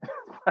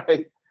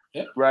 right?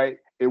 Yep. Right?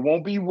 It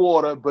won't be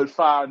water, but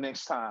fire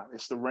next time.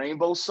 It's the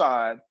rainbow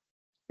sign.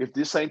 If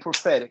this ain't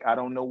prophetic, I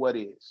don't know what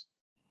is.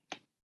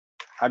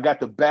 I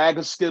got the bag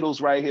of Skittles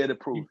right here to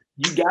prove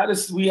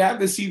it. We have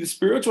to see the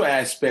spiritual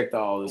aspect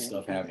of all this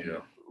stuff happening.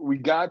 Yeah. We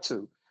got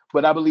to.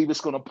 But I believe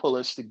it's going to pull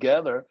us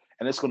together,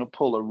 and it's going to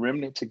pull a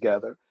remnant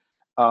together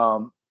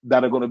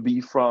that are going to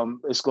be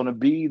it's going to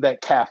be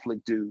that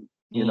Catholic dude.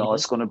 You know,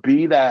 it's going to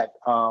be that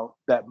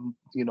that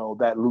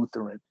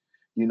Lutheran.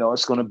 You know,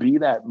 it's going to be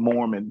that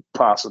Mormon,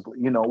 possibly.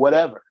 You know,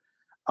 whatever.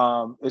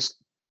 It's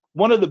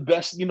one of the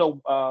best.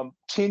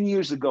 10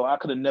 years ago, I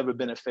could have never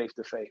been at Faith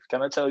to Faith.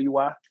 Can I tell you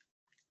why?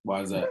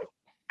 Why is that?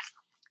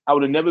 I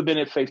would have never been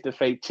at Faith to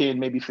Faith 10,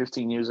 maybe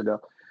 15 years ago,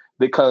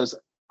 because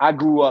I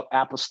grew up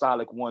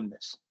apostolic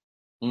oneness.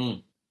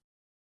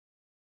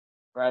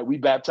 Right? We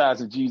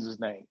baptized in Jesus'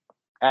 name.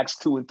 Acts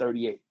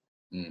 2:38.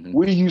 Mm-hmm.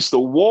 We used to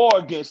war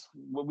against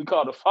what we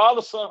call the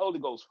Father, Son, Holy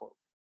Ghost folk.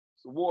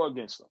 It's a war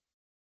against them.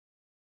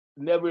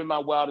 Never in my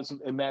wildest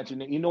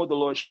imagination. You know what the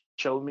Lord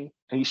showed me?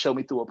 And he showed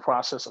me through a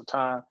process of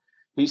time.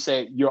 He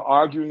said, you're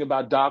arguing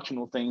about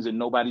doctrinal things and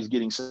nobody's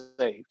getting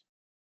saved.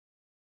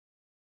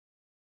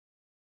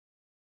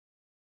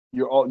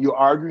 You're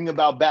arguing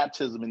about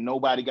baptism and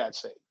nobody got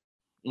saved.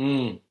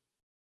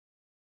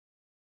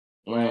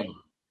 Right.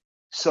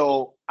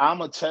 So I'm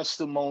a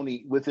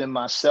testimony within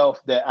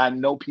myself that I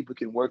know people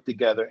can work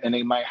together and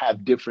they might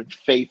have different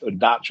faith or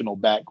doctrinal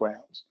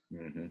backgrounds.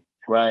 Mm-hmm.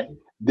 Right.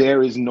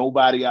 There is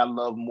nobody I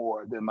love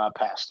more than my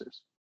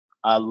pastors.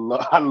 I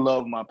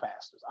love my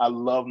pastors. I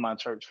love my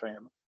church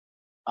family.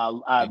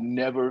 I've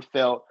never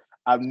felt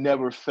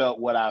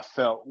what I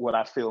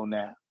feel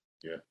now.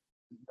 Yeah.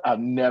 I've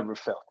never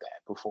felt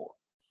that before.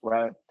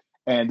 Right.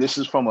 And this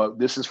is from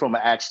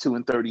an Acts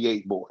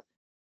 2:38 boy,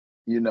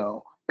 you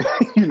know.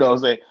 You know what I'm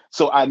saying?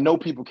 So I know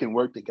people can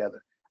work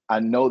together. I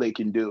know they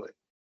can do it.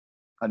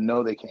 I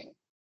know they can.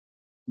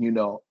 You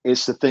know,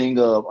 it's the thing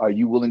of, are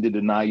you willing to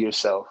deny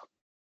yourself,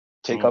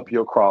 take up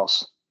your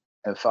cross,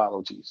 and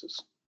follow Jesus?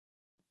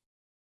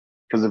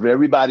 Because if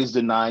everybody's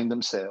denying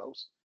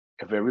themselves,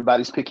 if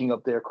everybody's picking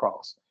up their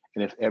cross,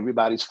 and if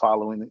everybody's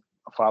following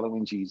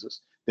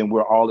Jesus, then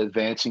we're all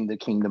advancing the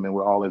kingdom and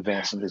we're all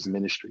advancing his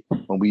ministry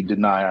when we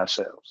deny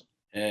ourselves.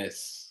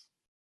 Yes.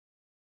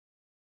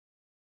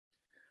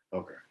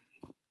 Okay.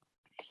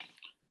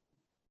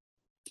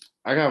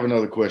 I have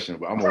another question,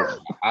 but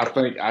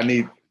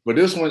but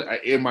this one,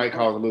 it might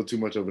cause a little too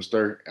much of a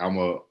stir.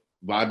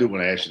 But I do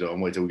want to ask you though. I'm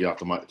waiting till we get off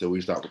the mic, till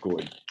we stop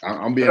recording.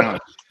 I'm being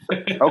honest.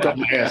 Okay. I'm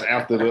gonna ask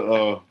after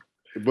the.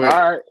 But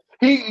all right.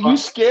 You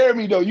scare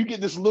me though. You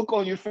get this look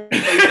on your face.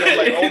 I'm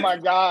like, oh my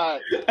God,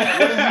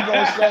 what is he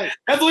gonna say?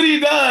 That's what he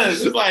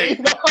does. It's like,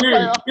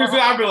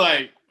 I'll be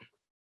like,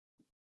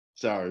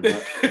 sorry,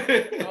 but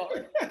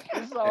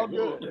it's all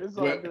good. It's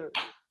all good.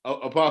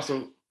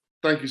 Apostle,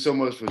 thank you so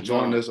much for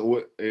joining us.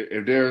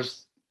 If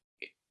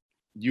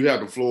you have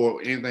the floor,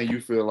 anything you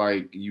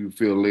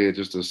feel led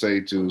just to say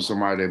to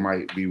somebody that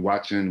might be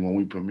watching when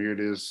we premiere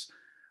this,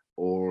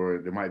 or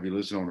they might be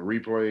listening on the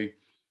replay,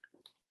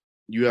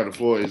 you have the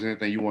floor. Is there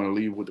anything you want to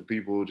leave with the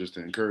people just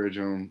to encourage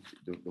them?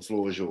 The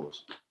floor is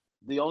yours.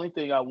 The only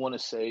thing I want to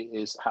say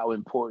is how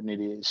important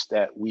it is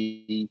that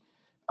we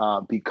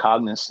be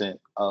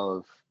cognizant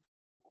of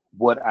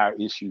what our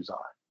issues are.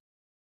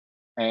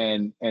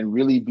 And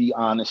really be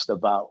honest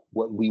about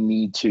what we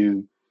need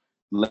to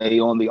lay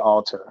on the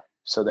altar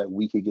so that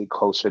we can get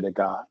closer to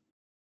God,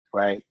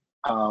 right?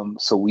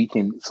 So we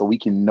can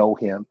know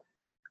him,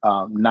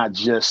 not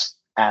just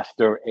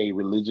after a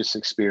religious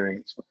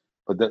experience,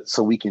 but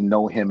so we can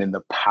know him in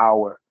the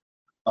power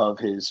of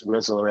his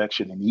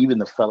resurrection and even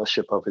the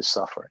fellowship of his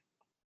suffering.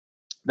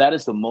 That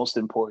is the most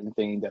important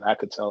thing that I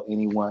could tell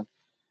anyone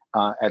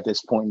at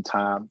this point in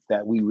time,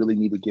 that we really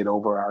need to get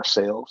over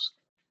ourselves.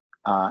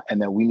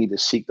 And that we need to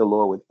seek the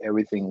Lord with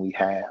everything we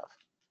have.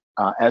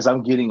 As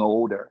I'm getting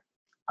older,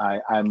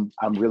 I'm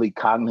really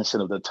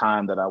cognizant of the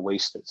time that I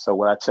wasted. So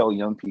what I tell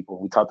young people,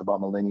 we talked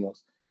about millennials,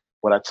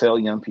 what I tell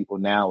young people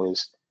now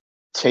is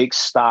take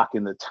stock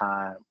in the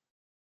time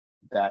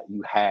that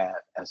you have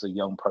as a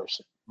young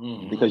person,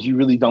 because you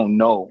really don't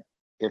know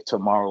if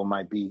tomorrow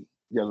might be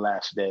your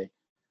last day.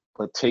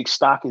 But take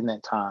stock in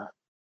that time.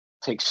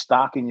 Take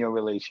stock in your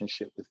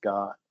relationship with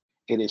God.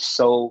 It is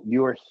so,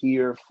 you're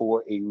here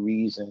for a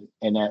reason,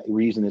 and that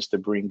reason is to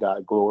bring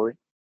God glory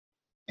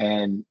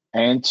and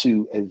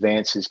to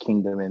advance his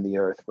kingdom in the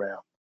earth realm.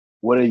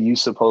 What are you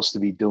supposed to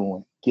be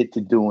doing? Get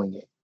to doing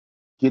it.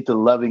 Get to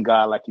loving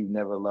God like you've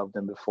never loved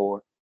him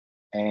before,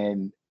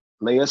 and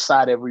lay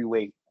aside every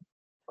weight,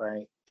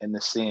 right, and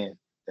the sin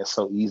that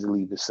so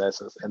easily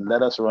besets us, and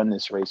let us run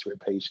this race with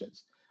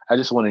patience. I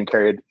just want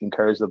to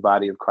encourage the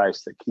body of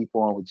Christ to keep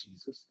on with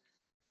Jesus,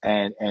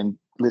 and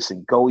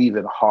listen, go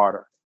even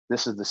harder.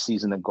 This is the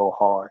season to go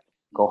hard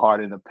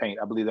in the paint.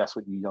 I believe that's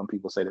what you young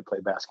people say to play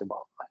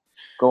basketball.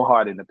 Go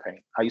hard in the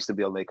paint. I used to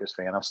be a Lakers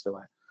fan. I'm still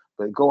am.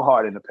 But go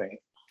hard in the paint.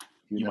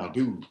 You my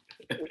dude.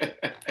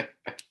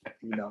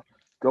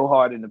 Go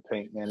hard in the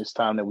paint, man. It's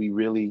time that we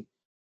really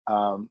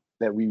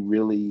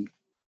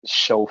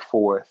show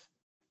forth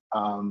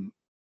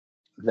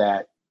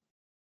that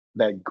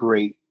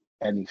great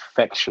and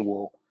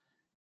effectual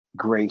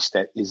grace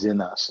that is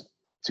in us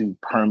to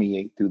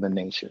permeate through the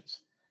nations.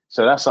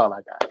 So that's all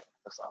I got.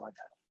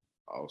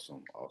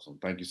 Awesome.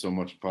 Thank you so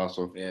much,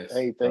 Apostle. Yes.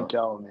 Hey, thank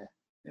y'all, man.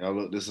 Y'all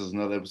look, this is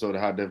another episode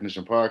of High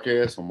Definition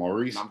Podcast. I'm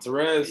Maurice. I'm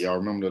Therese. Y'all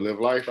remember to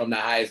live life From the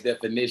highest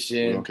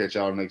definition. We're gonna catch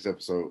y'all next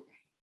episode.